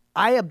this: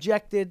 I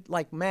objected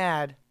like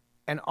mad,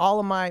 and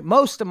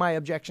most of my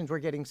objections were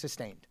getting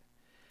sustained.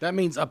 That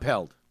means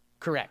upheld.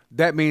 Correct.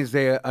 That means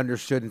they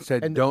understood and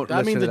said, "Don't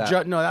listen to that."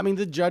 That means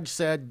the judge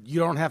said you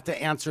don't have to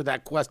answer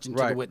that question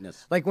to the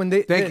witness. Like when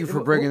Thank you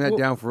for bringing that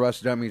down for us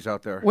dummies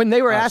out there. When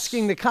they were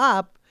asking the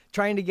cop,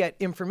 trying to get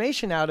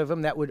information out of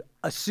him that would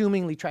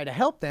assumingly try to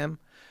help them,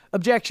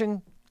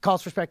 objection,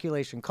 calls for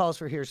speculation, calls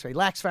for hearsay,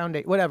 lacks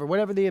foundation,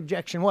 whatever the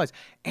objection was.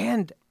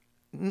 And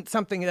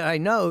something that I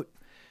note,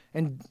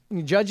 and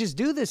judges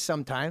do this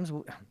sometimes.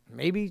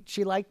 Maybe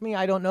she liked me,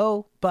 I don't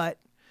know, but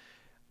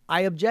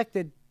I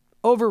objected,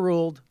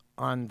 overruled.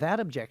 On that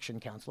objection,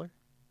 counselor.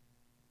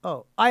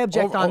 Oh, I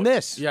object on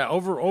this. Yeah,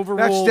 overruled.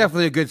 That's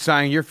definitely a good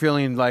sign. You're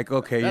feeling like,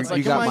 okay,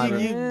 you got my...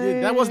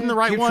 that wasn't the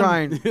right keep one.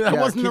 Trying. That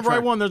wasn't the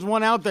right one. There's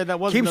one out there that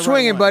wasn't the right one. Keep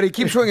swinging, buddy.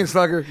 Keep swinging,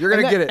 slugger. You're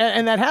going to get it.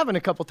 And that happened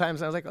a couple times.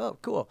 And I was like, oh,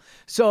 cool.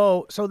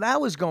 So that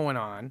was going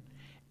on.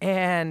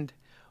 And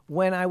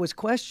when I was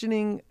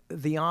questioning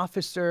the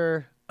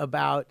officer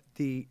about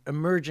the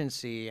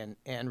emergency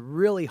and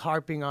really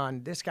harping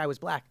on this guy was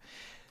black,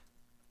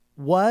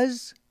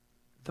 was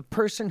the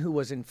person who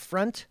was in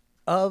front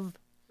of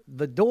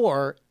the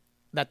door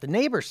that the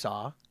neighbor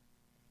saw,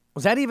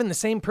 was that even the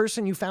same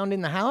person you found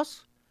in the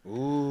house?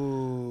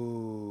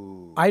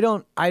 Ooh. I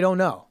don't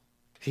know.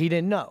 He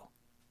didn't know.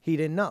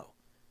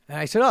 And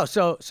I said, oh,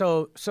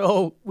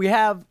 so we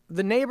have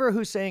the neighbor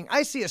who's saying,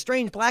 I see a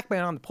strange black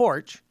man on the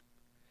porch.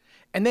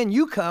 And then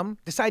you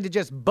decide to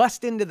just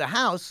bust into the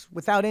house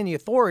without any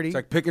authority. It's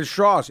like picking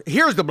straws.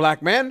 Here's the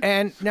black man.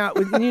 And now,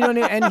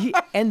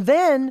 and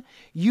then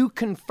you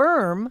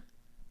confirm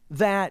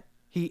that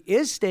he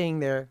is staying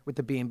there with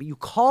the B&B. You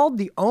called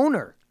the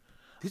owner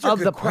of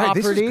the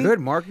property. This is good,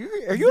 Mark.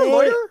 Are you a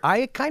lawyer?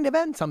 I kind of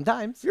am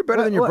sometimes. You're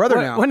better than your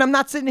brother now. When I'm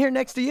not sitting here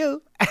next to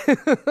you.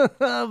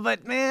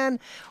 But man,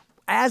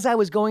 as I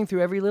was going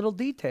through every little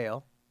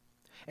detail,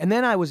 and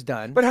then I was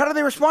done. But how do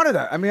they respond to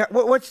that? I mean,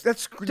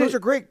 those are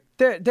great.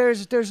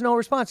 There's no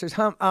response. There's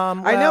I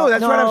know.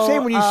 That's what I'm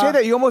saying. When you say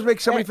that, you almost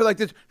make somebody feel like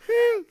this.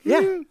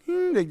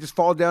 They just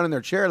fall down in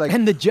their chair. Like,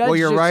 and the judge. Well,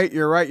 you're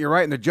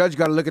right. And the judge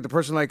got to look at the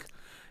person like,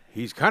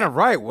 he's kind of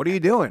right. What are you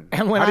doing?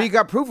 And how do you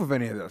got proof of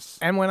any of this?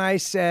 And when I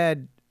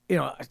said,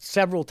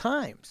 several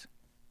times,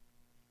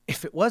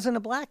 if it wasn't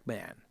a black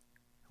man,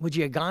 would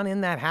you have gone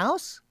in that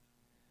house?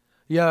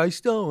 Yeah, I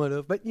still would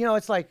have. But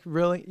it's like,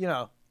 really,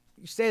 you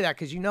say that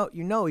because you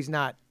know he's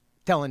not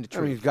telling the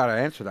truth. I mean, he's got to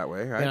answer that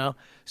way, right?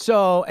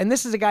 So, and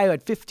this is a guy who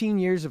had 15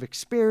 years of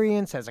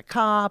experience as a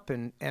cop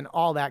and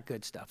all that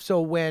good stuff.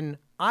 So when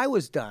I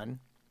was done,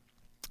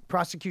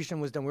 prosecution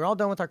was done, we were all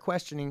done with our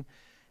questioning.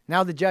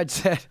 Now the judge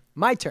said,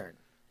 my turn.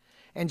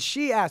 And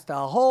she asked a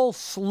whole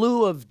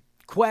slew of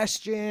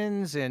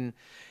questions, and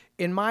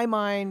in my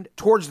mind...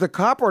 Towards the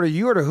cop or to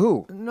you or to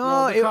who?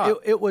 No,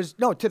 it was...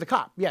 No, to the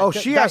cop. Yeah. Oh,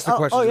 she asked the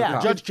questions. Oh, yeah.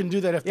 The judge can do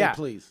that if they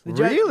please.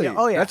 Really? Yeah,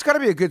 oh, yeah. That's got to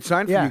be a good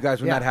sign for you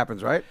guys when that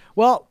happens, right?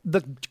 Well,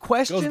 the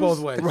questions... Goes both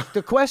ways.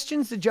 The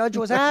questions the judge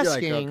was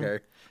asking,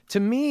 to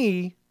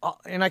me,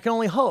 and I can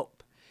only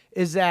hope,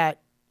 is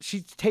that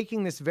she's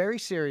taking this very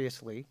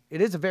seriously.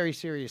 It is a very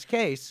serious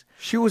case.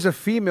 She was a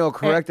female,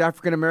 correct?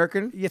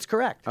 African-American? It's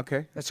correct.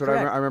 Okay. That's what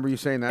correct. I remember you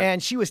saying that.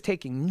 And she was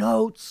taking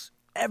notes,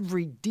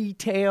 every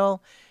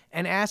detail,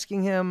 and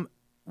asking him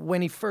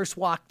when he first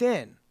walked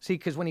in. See,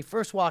 because when he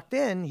first walked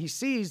in, he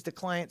sees the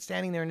client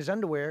standing there in his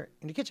underwear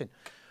in the kitchen.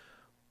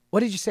 What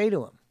did you say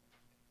to him?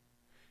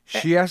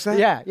 She asked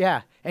that?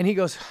 Yeah. And he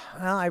goes,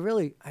 well, I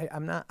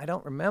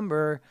don't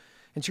remember.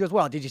 And she goes,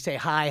 well, did you say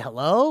hi,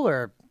 hello,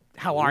 or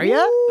how are you?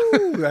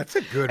 Ooh, that's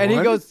a good and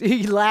one.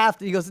 He laughed.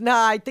 He goes,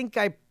 nah, I think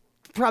I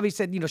probably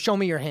said, show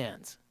me your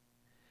hands.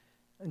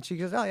 And she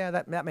goes, oh, yeah,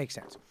 that makes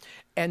sense.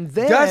 And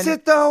then... Does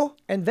it, though?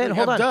 And then,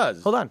 Hold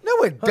on.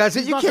 No, it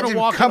doesn't. You can't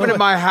just come into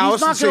my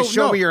house and say,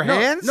 show me your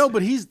hands. No,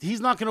 but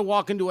he's not going to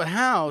walk into a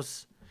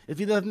house if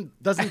he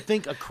doesn't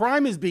think a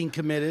crime is being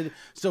committed.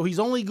 So he's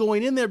only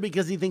going in there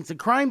because he thinks a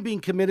crime being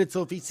committed.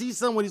 So if he sees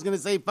someone, he's going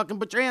to say, fucking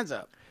put your hands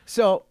up.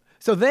 So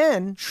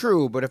then...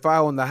 True, but if I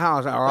own the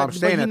house, or I'm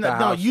staying at the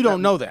house... No, you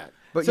don't know that.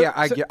 But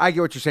I get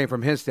what you're saying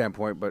from his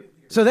standpoint, but...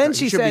 So then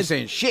she should says... be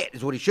saying shit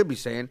is what he should be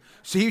saying.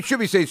 So he should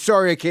be saying,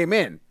 sorry I came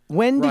in.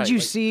 When did you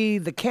see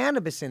the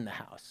cannabis in the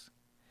house?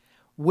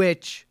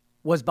 Which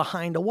was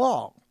behind a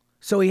wall.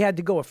 So he had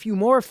to go a few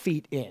more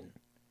feet in.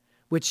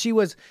 which she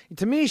was,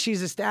 to me,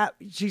 she's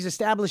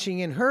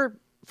establishing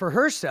for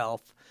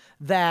herself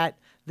that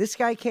this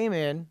guy came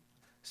in,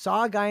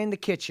 saw a guy in the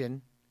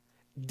kitchen,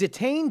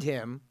 detained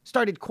him,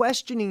 started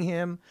questioning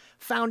him,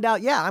 found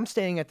out, yeah, I'm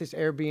staying at this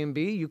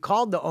Airbnb. You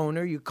called the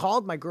owner. You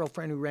called my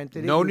girlfriend who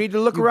rented it. No need to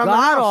look around the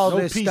got house. all No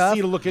this PC stuff.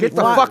 to look at Get it.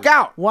 the fuck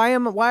out. Why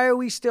are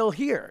we still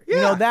here? Yeah.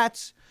 You know,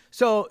 that's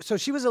so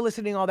she was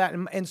eliciting all that,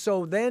 and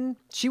so then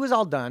she was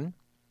all done,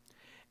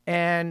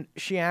 and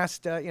she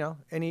asked,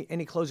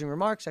 any closing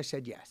remarks? I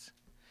said yes,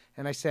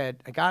 and I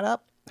said, I got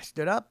up, I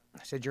stood up,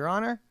 I said, Your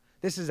Honor,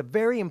 this is a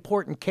very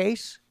important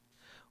case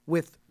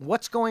with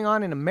what's going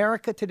on in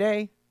America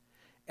today,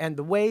 and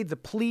the way the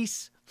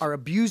police are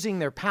abusing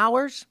their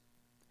powers.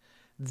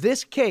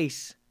 This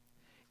case,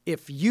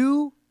 if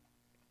you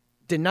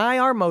deny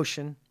our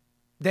motion,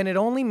 then it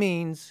only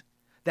means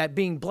that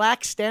being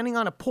black standing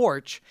on a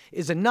porch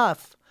is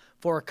enough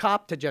for a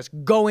cop to just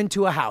go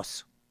into a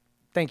house.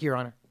 Thank you, Your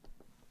Honor.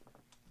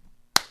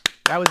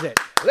 That was it.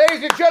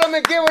 Ladies and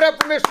gentlemen, give it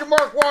up for Mr.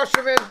 Mark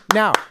Wasserman.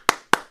 Now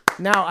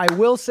I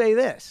will say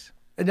this.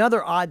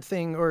 Another odd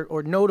thing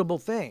or notable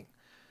thing.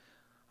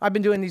 I've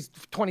been doing these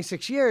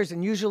 26 years,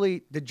 and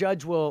usually the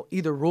judge will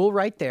either rule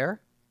right there,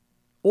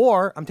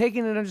 or I'm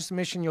taking it under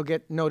submission, you'll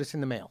get notice in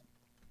the mail.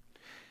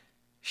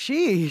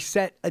 She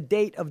set a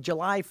date of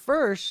July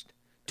 1st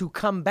to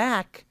come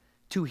back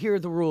to hear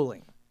the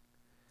ruling.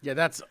 Yeah,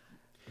 that's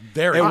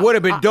very. It would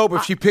have been dope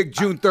if she picked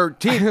June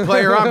 13th,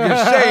 player. I'm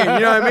just saying. You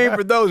know what I mean?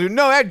 For those who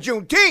know, that's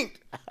Juneteenth.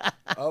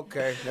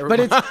 Okay. But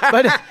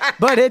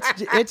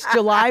it's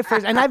July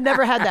 1st, and I've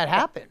never had that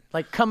happen.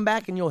 Like, come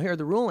back and you'll hear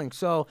the ruling.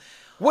 So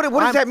What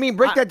does that mean?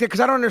 Break that down, because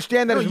I don't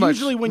understand that as much.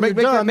 Usually when make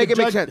you're done, make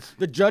sense.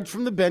 the judge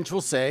from the bench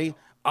will say,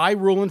 I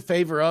rule in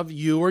favor of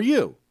you or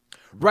you.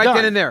 Right Done.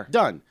 then and there.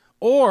 Done.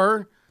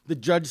 Or the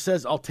judge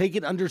says, I'll take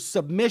it under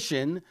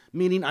submission,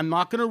 meaning I'm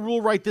not going to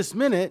rule right this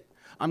minute.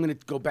 I'm going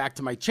to go back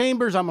to my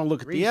chambers. I'm going to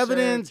look at the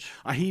evidence.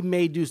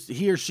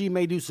 He or she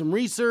may do some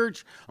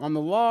research on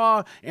the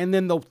law, and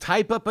then they'll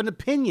type up an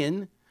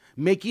opinion,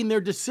 making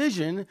their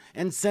decision,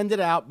 and send it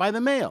out by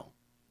the mail.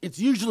 It's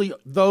usually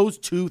those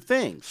two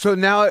things. So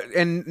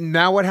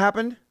now what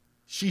happened?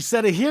 She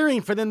set a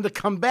hearing for them to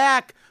come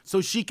back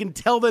so she can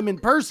tell them in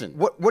person.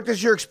 What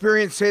does your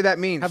experience say that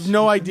means? I have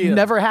no idea.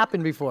 never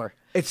happened before.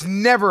 It's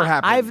never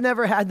happened. I've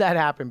never had that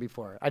happen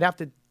before. I'd have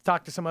to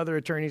talk to some other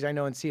attorneys I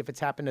know and see if it's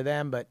happened to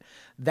them, but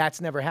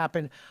that's never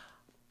happened.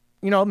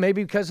 You know,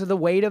 maybe because of the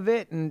weight of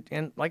it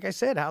and like I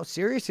said, how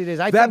serious it is.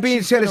 That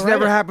being said, it's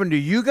never happened to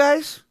you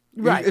guys?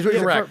 Right.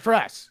 For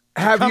us.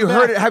 Have you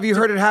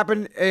heard it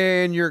happen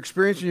in your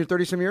experience in your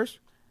 30-some years?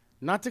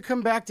 Not to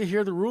come back to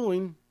hear the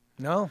ruling.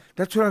 No.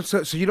 That's what I'm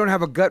saying. So you don't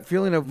have a gut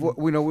feeling of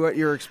what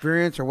your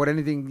experience or what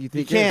anything you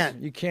think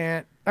You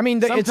can't. I mean,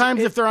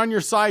 sometimes if they're on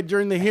your side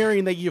during the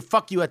hearing, they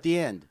fuck you at the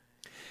end.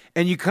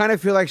 And you kind of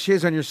feel like she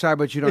is on your side,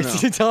 but you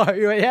don't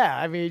know. Yeah,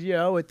 I mean,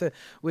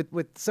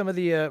 with some of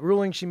the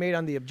rulings she made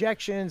on the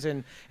objections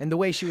and the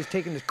way she was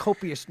taking the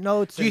copious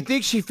notes. Do you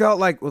think she felt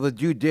like, well, the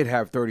dude did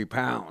have 30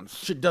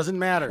 pounds? It doesn't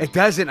matter. It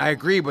doesn't. I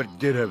agree, but it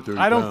did have 30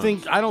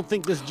 pounds. I don't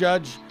think this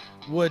judge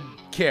would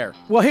care.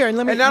 Well, here, and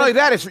let me. And not only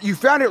that, you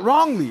found it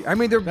wrongly. I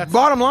mean,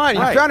 bottom line,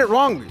 right. You found it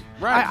wrongly.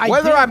 Right.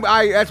 Whether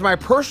that's my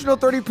personal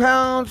 30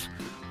 pounds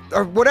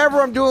or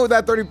whatever I'm doing with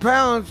that 30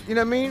 pounds, you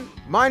know what I mean?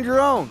 Mind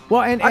your own.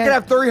 Well, I could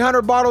have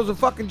 300 bottles of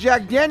fucking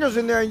Jack Daniels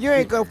in there, and you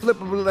ain't gonna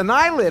flip an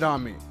eyelid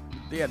on me.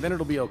 Yeah, then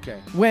it'll be okay.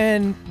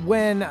 When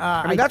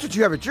I mean, that's what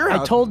you have at your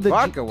house.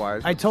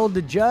 Vodka-wise. I told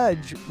the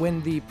judge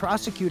when the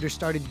prosecutor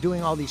started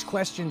doing all these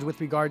questions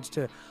with regards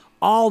to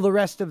all the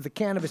rest of the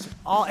cannabis,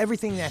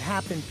 everything that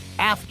happened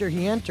after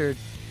he entered.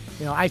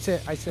 You know, I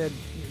said,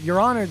 Your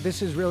Honor,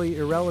 this is really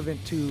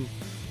irrelevant to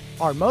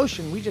our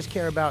motion. We just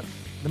care about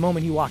the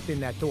moment he walked in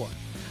that door.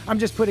 I'm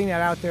just putting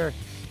that out there,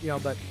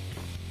 but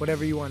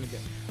whatever you want to do.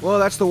 Well,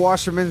 that's the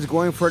Wassermans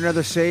going for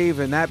another save,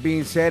 and that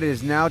being said, it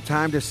is now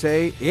time to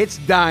say it's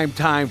dime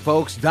time,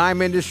 folks.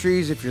 Dime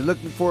Industries, if you're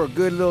looking for a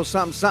good little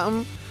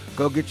something,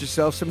 go get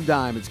yourself some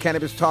dime. It's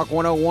Cannabis Talk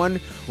 101.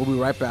 We'll be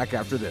right back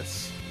after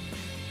this.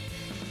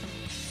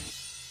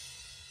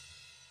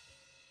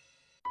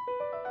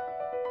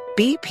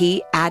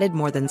 BP added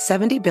more than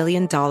 $70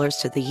 billion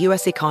to the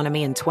U.S.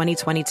 economy in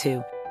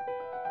 2022.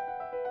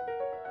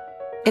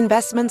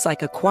 Investments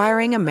like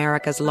acquiring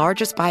America's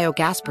largest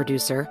biogas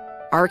producer,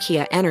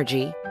 Archaea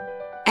Energy,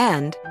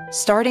 and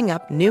starting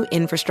up new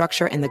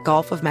infrastructure in the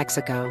Gulf of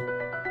Mexico.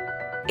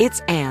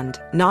 It's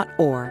and, not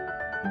or.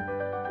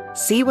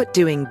 See what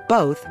doing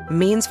both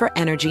means for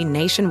energy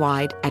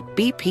nationwide at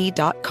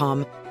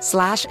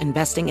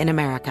bp.com/investing in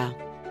America.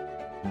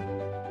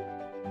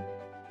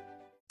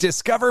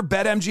 Discover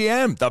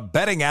BetMGM, the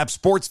betting app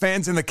sports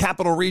fans in the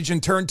capital region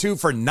turn to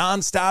for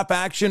nonstop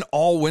action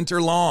all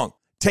winter long.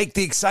 Take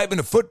the excitement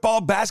of football,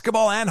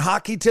 basketball, and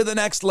hockey to the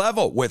next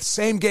level with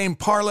same-game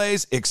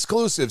parlays,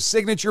 exclusive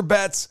signature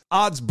bets,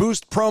 odds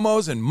boost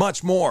promos, and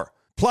much more.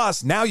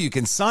 Plus, now you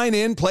can sign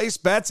in, place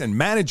bets, and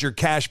manage your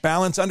cash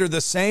balance under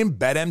the same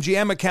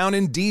BetMGM account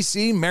in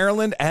D.C.,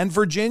 Maryland, and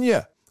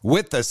Virginia.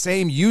 With the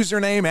same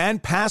username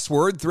and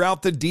password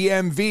throughout the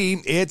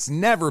DMV, it's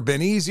never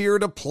been easier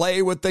to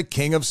play with the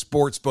king of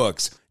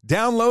sportsbooks.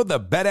 Download the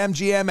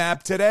BetMGM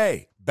app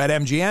today.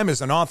 BetMGM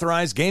is an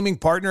authorized gaming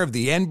partner of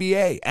the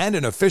NBA and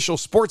an official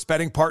sports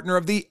betting partner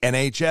of the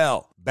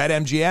NHL.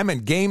 BetMGM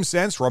and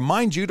GameSense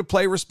remind you to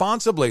play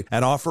responsibly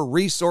and offer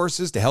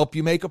resources to help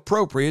you make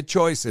appropriate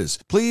choices.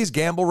 Please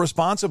gamble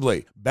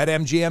responsibly.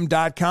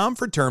 BetMGM.com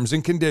for terms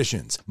and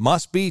conditions.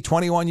 Must be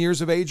 21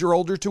 years of age or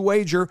older to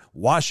wager.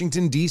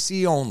 Washington,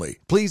 D.C. only.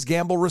 Please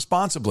gamble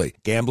responsibly.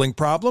 Gambling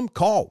problem?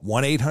 Call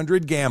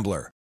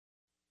 1-800-GAMBLER.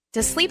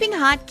 Does sleeping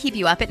hot keep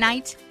you up at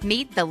night?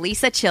 Meet the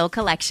Leesa Chill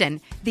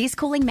Collection. These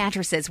cooling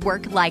mattresses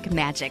work like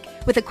magic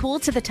with a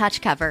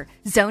cool-to-the-touch cover,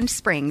 zoned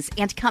springs,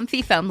 and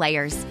comfy foam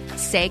layers.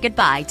 Say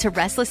goodbye to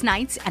restless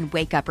nights and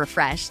wake up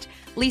refreshed.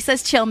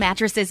 Leesa's Chill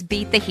mattresses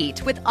beat the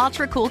heat with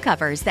ultra-cool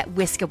covers that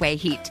whisk away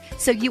heat,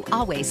 so you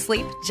always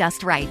sleep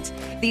just right.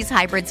 These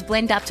hybrids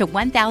blend up to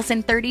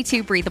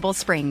 1,032 breathable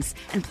springs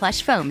and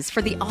plush foams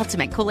for the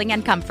ultimate cooling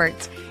and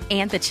comfort.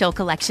 And the Chill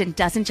Collection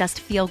doesn't just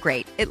feel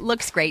great, it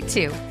looks great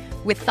too,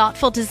 with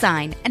thoughtful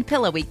design and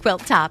pillowy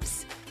quilt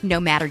tops. No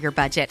matter your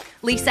budget,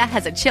 Leesa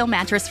has a Chill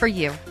mattress for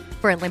you.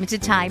 For a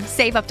limited time,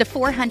 save up to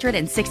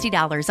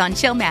 $460 on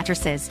Chill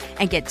mattresses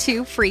and get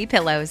 2 free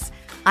pillows.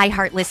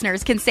 iHeart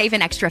listeners can save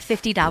an extra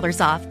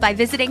 $50 off by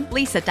visiting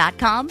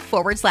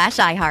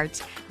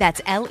leesa.com/iHeart. That's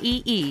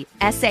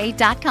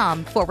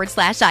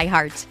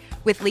LEESA.com/iHeart.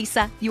 With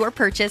Leesa, your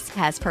purchase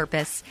has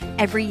purpose.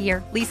 Every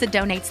year, Leesa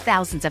donates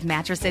thousands of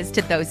mattresses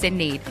to those in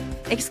need.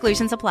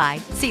 Exclusions apply.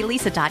 See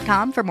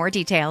leesa.com for more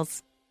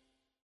details.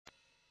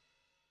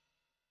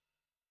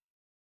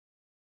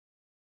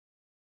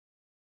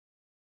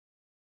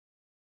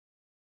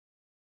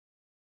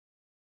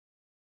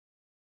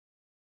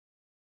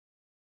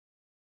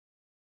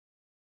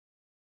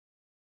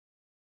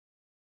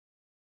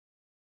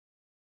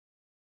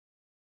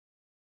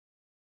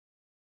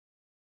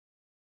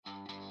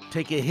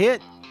 Take a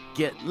hit,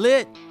 get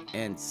lit,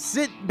 and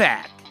sit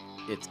back.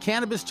 It's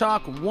Cannabis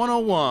Talk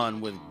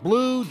 101 with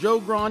Blue, Joe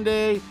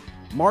Grande,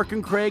 Mark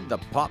and Craig, the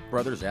Pop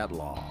Brothers at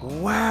Law.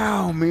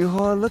 Wow,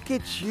 mijo, look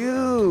at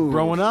you.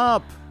 Growing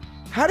up.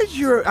 How did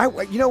you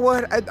know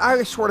what?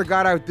 I swear to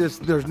God,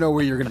 there's no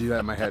way you're going to do that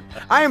in my head.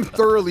 I am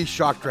thoroughly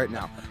shocked right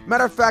now.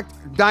 Matter of fact,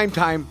 dime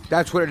time,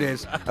 that's what it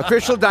is.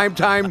 Official dime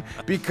time,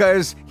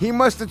 because he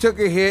must have took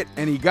a hit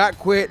and he got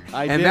quit.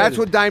 And that's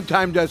what dime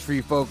time does for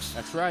you folks.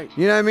 That's right.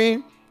 You know what I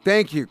mean?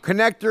 Thank you.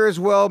 Connector as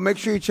well. Make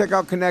sure you check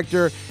out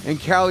Connector and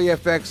Cali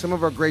FX, some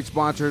of our great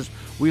sponsors.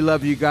 We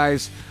love you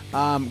guys.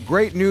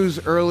 Great news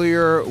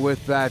earlier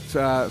with that.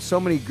 So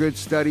many good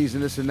studies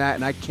and this and that.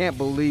 And I can't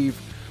believe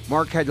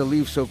Mark had to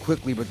leave so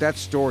quickly, but that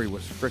story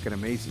was freaking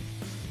amazing.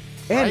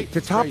 And right?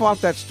 To top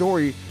off that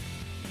story,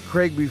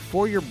 Craig,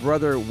 before your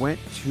brother went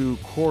to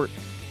court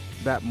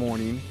that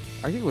morning,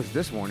 I think it was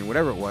this morning,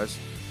 whatever it was,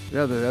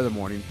 the other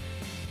morning,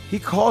 he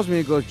calls me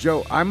and goes,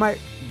 Joe, I might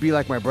be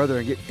like my brother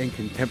and get in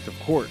contempt of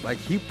court. Like,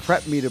 he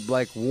prepped me to,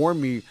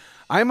 warn me.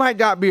 I might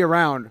not be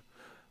around.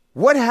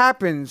 What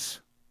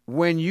happens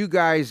when you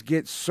guys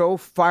get so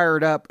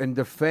fired up and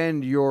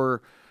defend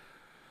your,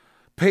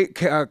 your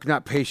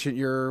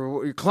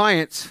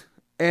clients,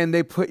 and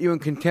they put you in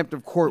contempt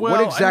of court? Well,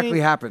 what exactly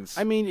happens?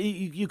 I mean,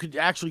 you could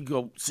actually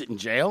go sit in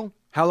jail.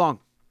 How long?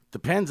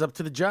 Depends, up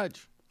to the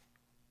judge.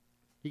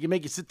 He can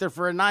make you sit there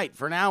for a night,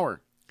 for an hour.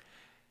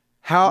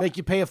 Make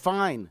you pay a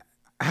fine.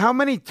 How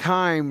many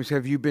times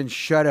have you been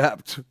shut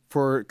up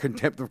for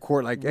contempt of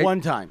court?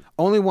 One time.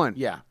 Only one?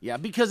 Yeah.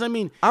 Because, I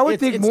mean, I would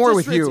think more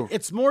with you.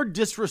 It's more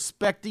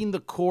disrespecting the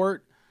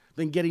court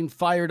than getting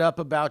fired up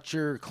about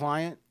your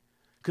client,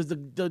 because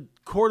the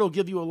court will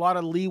give you a lot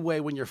of leeway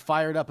when you're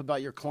fired up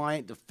about your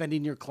client,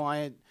 defending your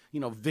client,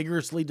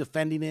 vigorously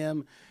defending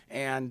him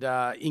and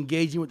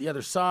engaging with the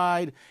other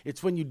side.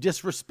 It's when you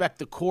disrespect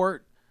the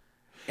court.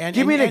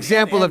 Give me an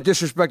example of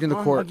disrespecting the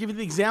court. I'll give you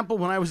the example.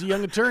 When I was a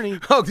young attorney.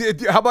 How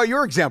about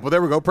your example?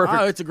 There we go. Perfect.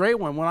 Oh, it's a great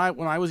one. When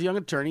I was a young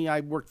attorney,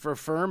 I worked for a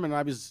firm, and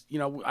I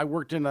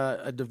worked in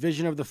a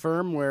division of the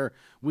firm where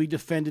we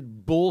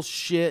defended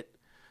bullshit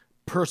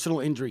personal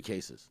injury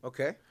cases.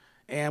 Okay.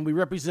 And we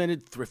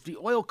represented Thrifty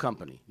Oil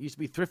Company. It used to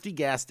be Thrifty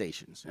gas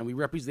stations, and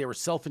they were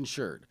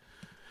self-insured.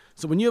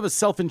 So when you have a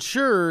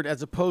self-insured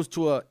as opposed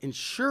to an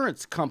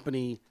insurance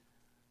company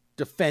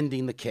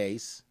defending the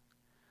case,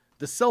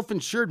 the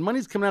self-insured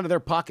money's coming out of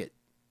their pocket.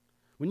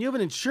 When you have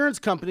an insurance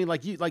company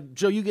like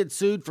Joe, you get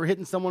sued for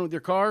hitting someone with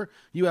your car.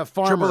 You have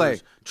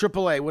farmers,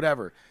 AAA,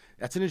 whatever.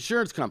 That's an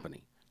insurance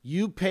company.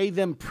 You pay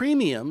them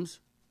premiums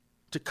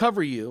to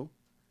cover you,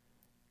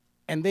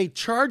 and they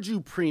charge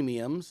you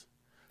premiums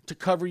to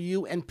cover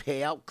you and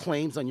pay out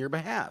claims on your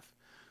behalf.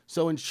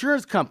 So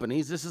insurance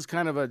companies, this is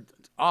kind of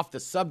off the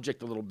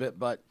subject a little bit,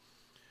 but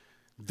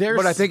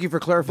I thank you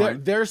for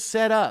clarifying. They're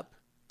set up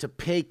to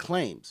pay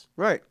claims.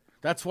 Right.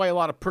 That's why a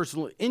lot of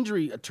personal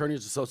injury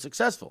attorneys are so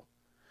successful,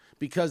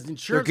 because the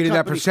insurance they're getting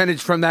that percentage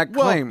from that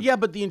claim. Yeah,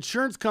 but the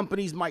insurance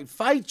companies might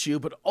fight you,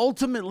 but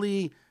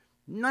ultimately,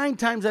 9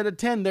 times out of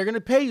 10, they're going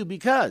to pay you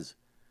because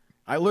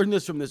I learned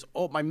this from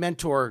my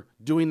mentor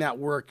doing that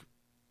work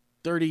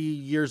 30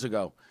 years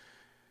ago.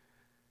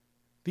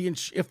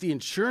 If the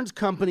insurance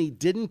company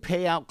didn't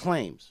pay out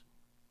claims,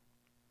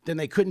 then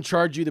they couldn't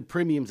charge you the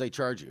premiums they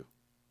charge you.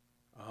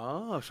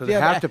 Oh, so they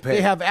have to pay.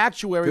 They have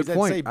actuaries Good that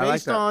point. say,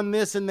 based on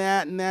this and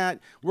that,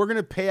 we're going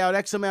to pay out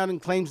X amount in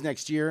claims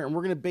next year, and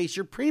we're going to base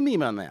your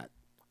premium on that.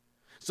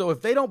 So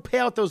if they don't pay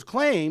out those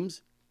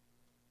claims,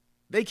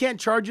 they can't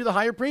charge you the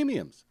higher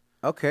premiums.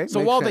 Okay. So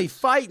while they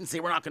fight and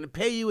say, we're not going to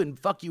pay you and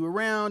fuck you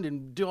around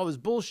and do all this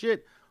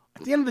bullshit,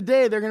 at the end of the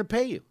day, they're going to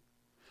pay you.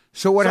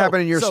 So what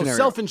happened in your scenario? So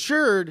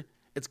self-insured,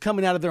 it's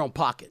coming out of their own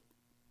pocket,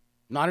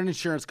 not an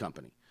insurance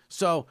company.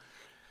 So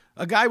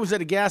a guy was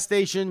at a gas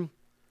station,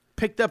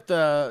 picked up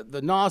the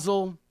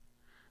nozzle.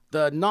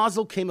 The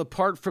nozzle came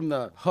apart from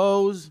the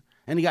hose,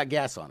 and he got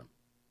gas on him.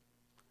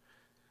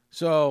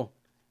 So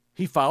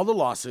he filed a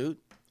lawsuit.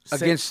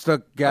 Against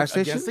the gas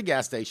station? Against the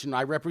gas station.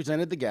 I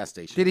represented the gas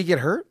station. Did he get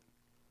hurt?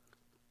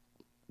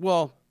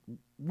 Well,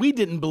 we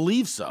didn't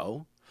believe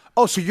so.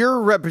 Oh, so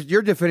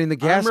you're defending the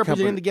gas I'm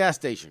representing company. the gas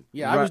station.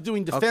 Yeah, Right. I was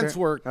doing defense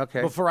work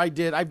before I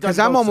did. I've done because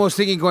I'm both almost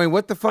thinking, going,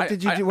 what the fuck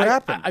did you do? What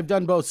happened? I've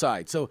done both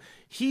sides. So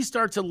he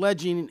starts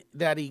alleging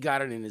that he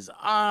got it in his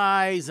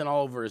eyes and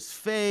all over his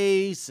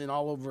face and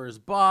all over his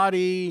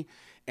body.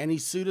 And he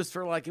sued us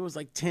for it was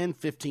like 10,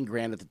 15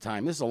 grand at the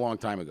time. This is a long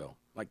time ago.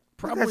 Like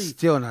probably That's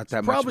still not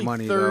that much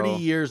money, though. Probably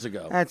 30 years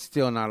ago. That's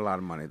still not a lot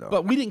of money, though.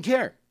 But we didn't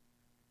care.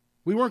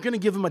 We weren't going to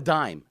give him a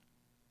dime.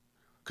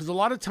 Because a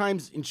lot of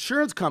times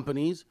insurance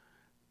companies,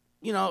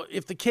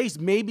 if the case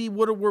maybe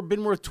would have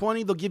been worth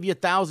 20, they'll give you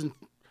 $1,000.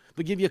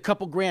 They'll give you a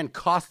couple grand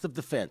cost of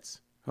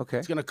defense. Okay.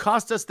 It's going to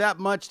cost us that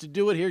much to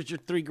do it. Here's your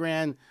 $3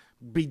 grand.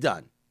 Be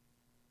done.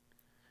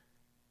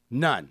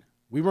 None.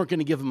 We weren't going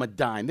to give them a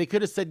dime. They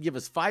could have said, give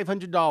us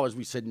 $500.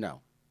 We said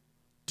no.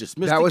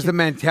 That was the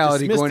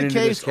mentality going into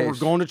this case. Or we're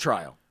going to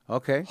trial.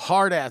 Okay.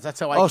 Hard ass. That's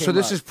how I came came so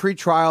this up. is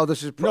pre-trial.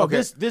 This is No,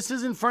 okay. this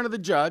is in front of the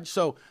judge.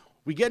 So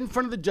we get in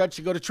front of the judge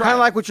to go to trial. Kind of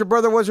like what your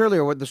brother was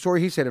earlier, what the story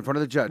he said in front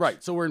of the judge.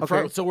 Right. So we're in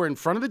front. So we're in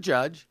front of the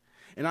judge,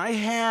 and I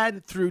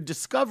had through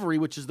discovery,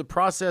 which is the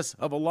process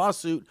of a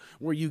lawsuit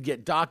where you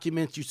get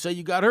documents. You say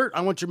you got hurt.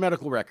 I want your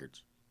medical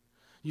records.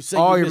 You say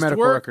all you your missed medical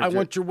work. records. I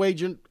want your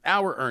wage and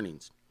hour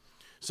earnings.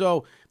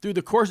 So through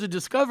the course of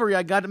discovery,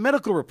 I got a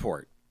medical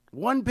report,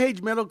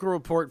 1-page medical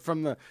report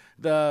from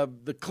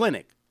the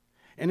clinic,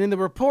 and in the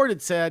report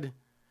it said,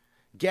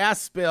 gas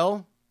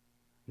spill,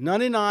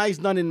 none in eyes,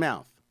 none in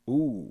mouth.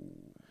 Ooh.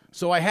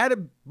 So I had it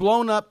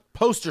blown up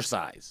poster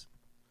size.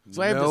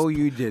 So I have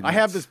you didn't. I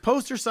have this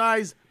poster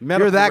size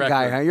medical You're that record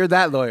guy, huh? You're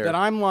that lawyer. that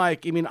I'm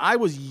like, I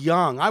was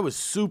young. I was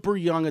super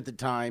young at the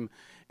time,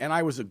 and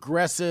I was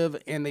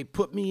aggressive, and they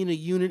put me in a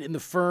unit in the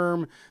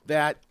firm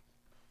that,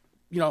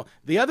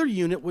 the other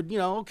unit would,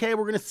 okay,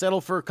 we're going to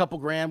settle for a couple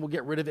grand. We'll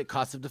get rid of it,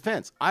 cost of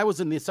defense. I was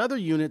in this other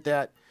unit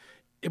that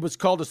it was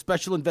called a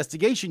special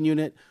investigation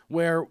unit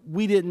where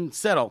we didn't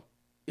settle.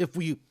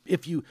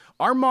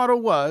 Our motto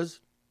was,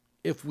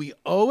 if we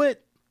owe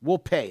it, we'll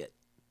pay it.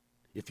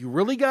 If you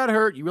really got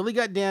hurt, you really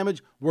got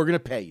damaged, we're going to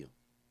pay you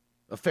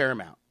a fair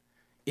amount.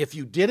 If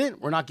you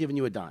didn't, we're not giving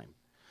you a dime.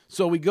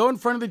 So we go in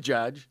front of the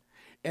judge,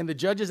 and the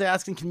judge is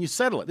asking, can you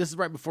settle it? This is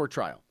right before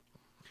trial.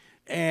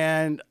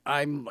 And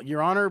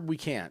Your Honor, we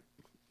can't.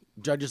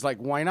 Judge is like,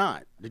 why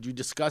not? Did you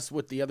discuss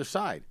with the other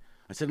side?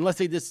 I said, unless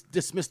they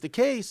dismiss the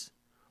case,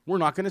 we're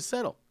not going to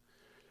settle.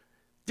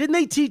 Didn't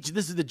they teach,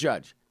 this is the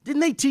judge,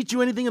 didn't they teach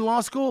you anything in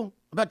law school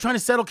about trying to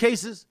settle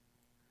cases?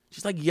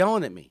 She's like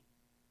yelling at me.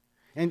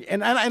 And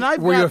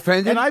Were you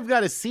offended? And I've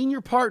got a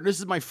senior partner. This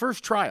is my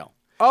first trial.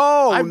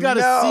 Oh, I've got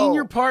a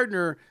senior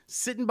partner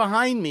sitting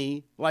behind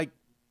me,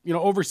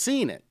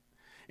 overseeing it.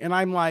 And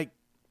I'm like,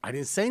 I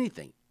didn't say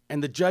anything.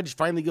 And the judge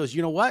finally goes,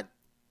 you know what?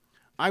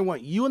 I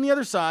want you on the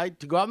other side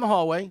to go out in the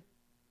hallway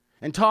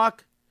and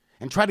talk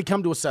and try to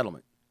come to a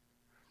settlement.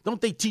 Don't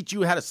they teach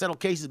you how to settle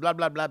cases, blah,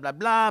 blah, blah, blah,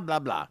 blah, blah,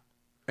 blah.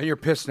 And you're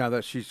pissed now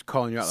that she's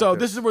calling you out. So like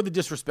this is where the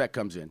disrespect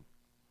comes in.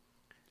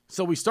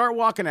 So we start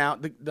walking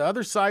out. The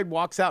other side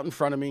walks out in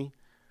front of me.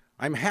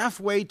 I'm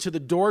halfway to the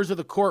doors of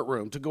the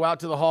courtroom to go out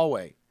to the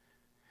hallway.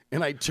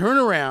 And I turn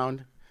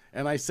around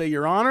and I say,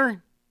 Your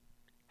Honor,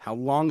 how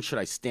long should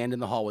I stand in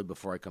the hallway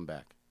before I come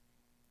back?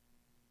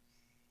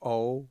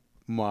 Oh,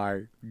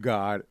 my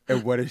God.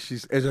 And what is she?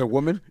 Is it a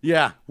woman?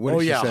 Yeah. What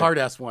did she say?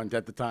 Hard-ass one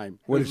at the time.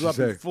 What It did was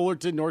she up say? in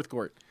Fullerton, North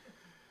Court.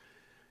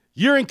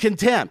 You're in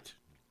contempt.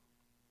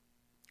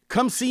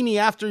 Come see me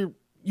after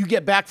you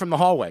get back from the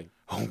hallway.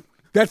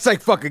 That's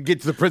like fucking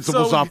get to the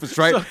principal's So- office,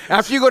 right? so-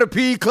 After you go to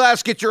PE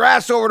class, get your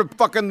ass over to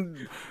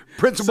fucking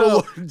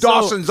Principal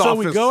Dawson's office. So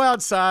we go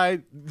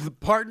outside. The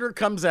partner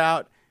comes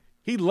out.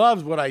 He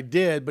loves what I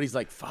did, but he's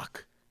like,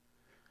 fuck.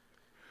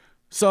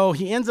 So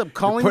he ends up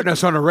calling. You're putting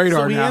us on a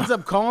radar so he now. ends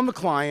up calling the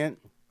client.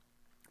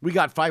 We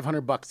got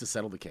 $500 to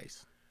settle the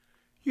case.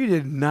 You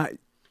did not.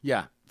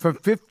 Yeah. From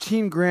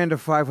 15 grand to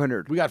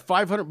 500. We got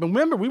 500. But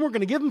remember, we weren't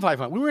going to give him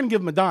 500. We were going to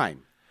give him a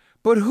dime.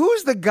 But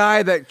who's the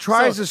guy that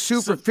tries So- to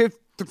sue so- for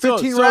to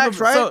 15 racks,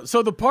 right?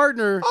 So the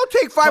partner, I'll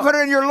take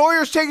 500, and your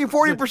lawyer's taking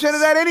 40%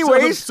 of that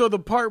anyways. So the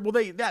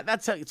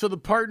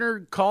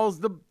partner calls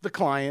the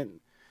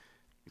client,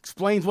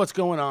 explains what's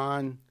going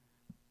on.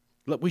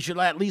 Look, we should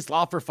at least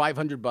offer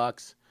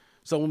 $500.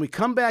 So when we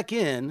come back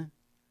in,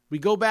 we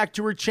go back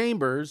to her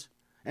chambers,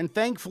 and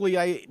thankfully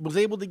I was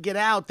able to get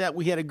out that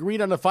we had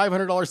agreed on a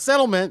 $500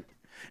 settlement,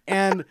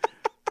 and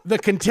the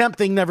contempt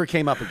thing never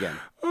came up again.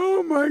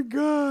 Oh my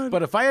God!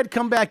 But if I had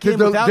come back in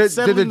without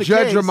settling the case,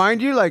 did the judge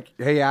remind you, like,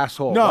 "Hey,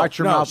 asshole, watch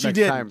your mouth next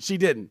time"? She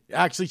didn't.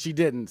 Actually, she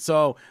didn't.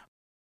 So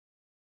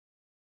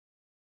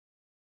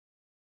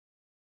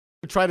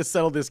try to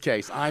settle this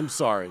case. I'm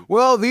sorry.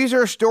 Well, these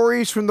are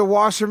stories from the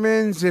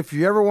Wassermans. If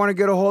you ever want to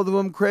get a hold of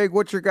them, Craig,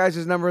 what's your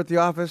guys' number at the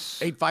office?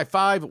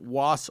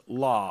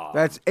 855-WAS-LAW.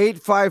 That's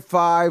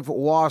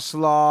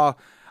 855-WAS-LAW.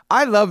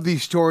 I love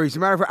these stories. As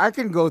a matter of fact, I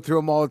can go through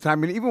them all the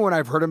time, and even when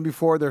I've heard them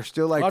before, they're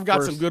still like. I've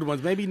got some good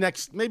ones. Maybe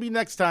next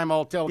time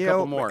I'll tell a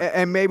couple more.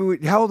 And maybe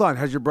hold on.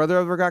 Has your brother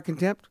ever got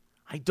contempt?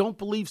 I don't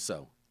believe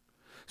so.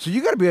 So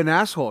you got to be an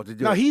asshole to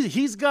do it. No,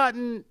 he's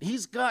gotten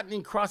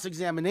in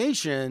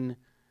cross-examination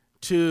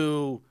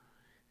to.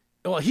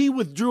 Well, he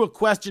withdrew a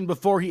question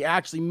before he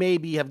actually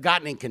maybe have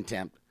gotten in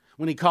contempt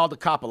when he called the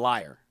cop a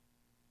liar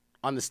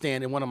on the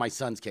stand in one of my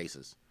son's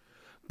cases.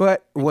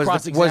 But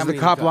was the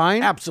cop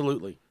lying?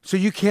 Absolutely. So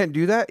you can't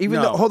do that?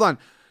 Even though, hold on.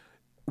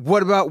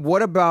 What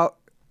about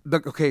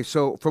okay,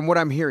 so from what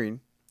I'm hearing,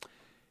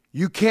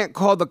 you can't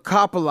call the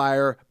cop a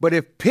liar, but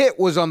if Pitt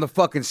was on the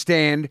fucking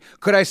stand,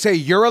 could I say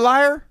you're a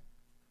liar?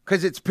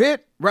 Because it's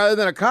Pitt rather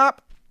than a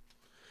cop?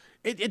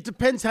 It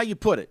depends how you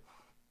put it.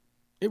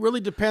 It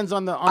really depends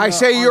on the I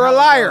say you're a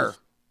liar.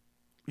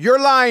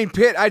 You're lying,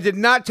 Pitt. I did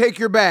not take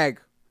your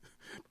bag.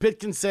 Pitt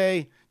can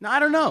say, no, I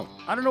don't know.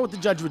 I don't know what the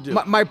judge would do.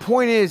 My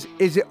point is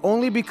it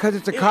only because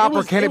it's a cop,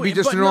 or can it be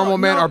just a normal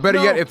man? Or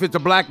better yet, if it's a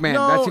black man,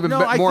 that's even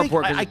more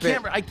important. I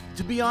can't.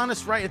 To be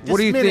honest, right at this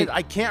minute,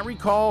 I can't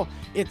recall.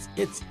 It's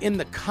in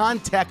the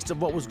context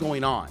of what was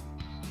going on.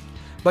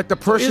 But the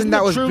person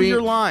that was being,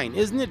 you're lying.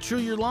 Isn't it true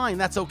you're lying?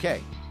 That's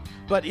okay.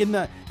 But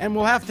and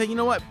we'll have to. You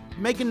know what?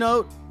 Make a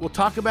note. We'll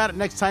talk about it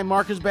next time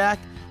Mark is back,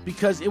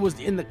 because it was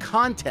in the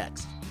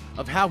context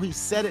of how he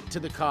said it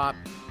to the cop.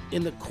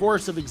 In the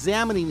course of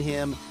examining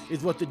him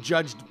is what the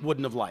judge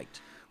wouldn't have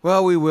liked.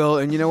 Well, we will.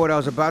 And you know what? I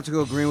was about to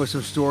go green with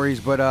some stories,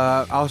 but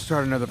I'll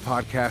start another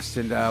podcast,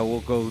 and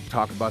we'll go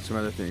talk about some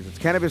other things. It's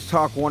Cannabis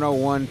Talk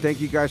 101. Thank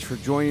you guys for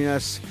joining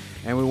us.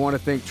 And we want to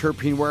thank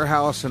Terpene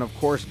Warehouse and, of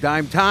course,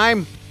 Dime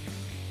Time.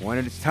 When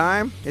it's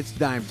time, it's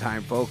dime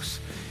time, folks.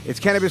 It's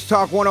Cannabis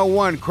Talk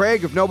 101.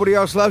 Craig, if nobody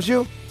else loves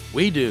you,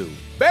 we do.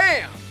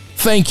 Bam!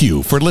 Thank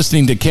you for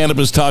listening to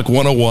Cannabis Talk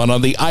 101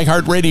 on the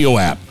iHeartRadio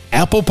app,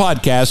 Apple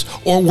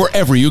Podcasts, or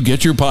wherever you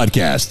get your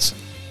podcasts.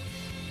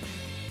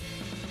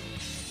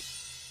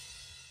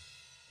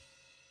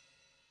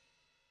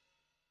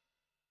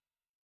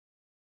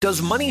 Does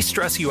money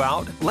stress you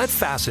out? Let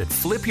Facet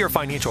flip your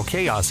financial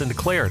chaos into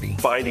clarity.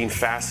 Finding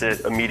Facet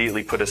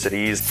immediately put us at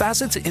ease.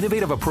 Facet's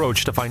innovative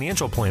approach to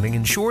financial planning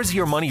ensures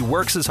your money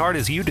works as hard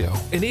as you do,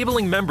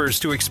 enabling members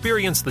to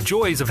experience the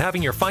joys of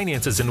having your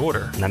finances in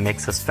order. And that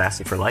makes us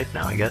Facet for life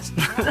now, I guess.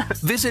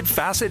 Visit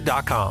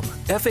Facet.com,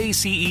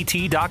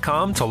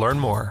 FACET.com to learn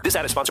more. This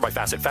ad is sponsored by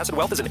Facet. Facet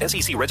Wealth is an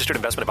SEC registered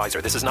investment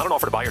advisor. This is not an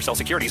offer to buy or sell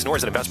securities, nor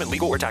is it investment,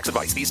 legal, or tax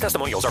advice. These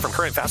testimonials are from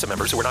current Facet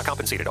members who are not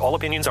compensated. All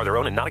opinions are their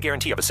own and not a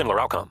guarantee of a similar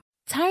outcome.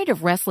 Tired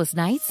of restless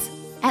nights?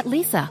 At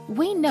Leesa,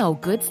 we know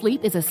good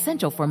sleep is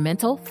essential for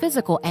mental,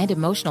 physical, and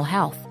emotional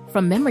health.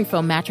 From memory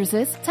foam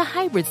mattresses to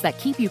hybrids that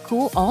keep you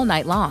cool all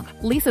night long,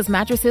 Leesa's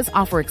mattresses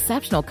offer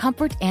exceptional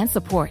comfort and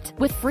support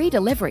with free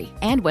delivery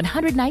and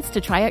 100 nights to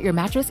try out your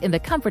mattress in the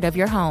comfort of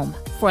your home.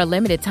 For a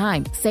limited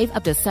time, save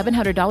up to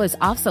 $700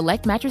 off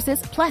select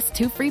mattresses plus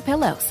 2 free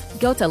pillows.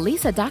 Go to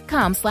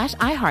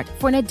Leesa.com/iHeart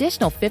for an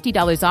additional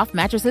 $50 off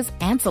mattresses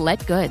and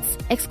select goods.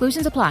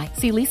 Exclusions apply.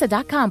 See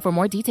Leesa.com for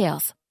more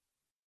details.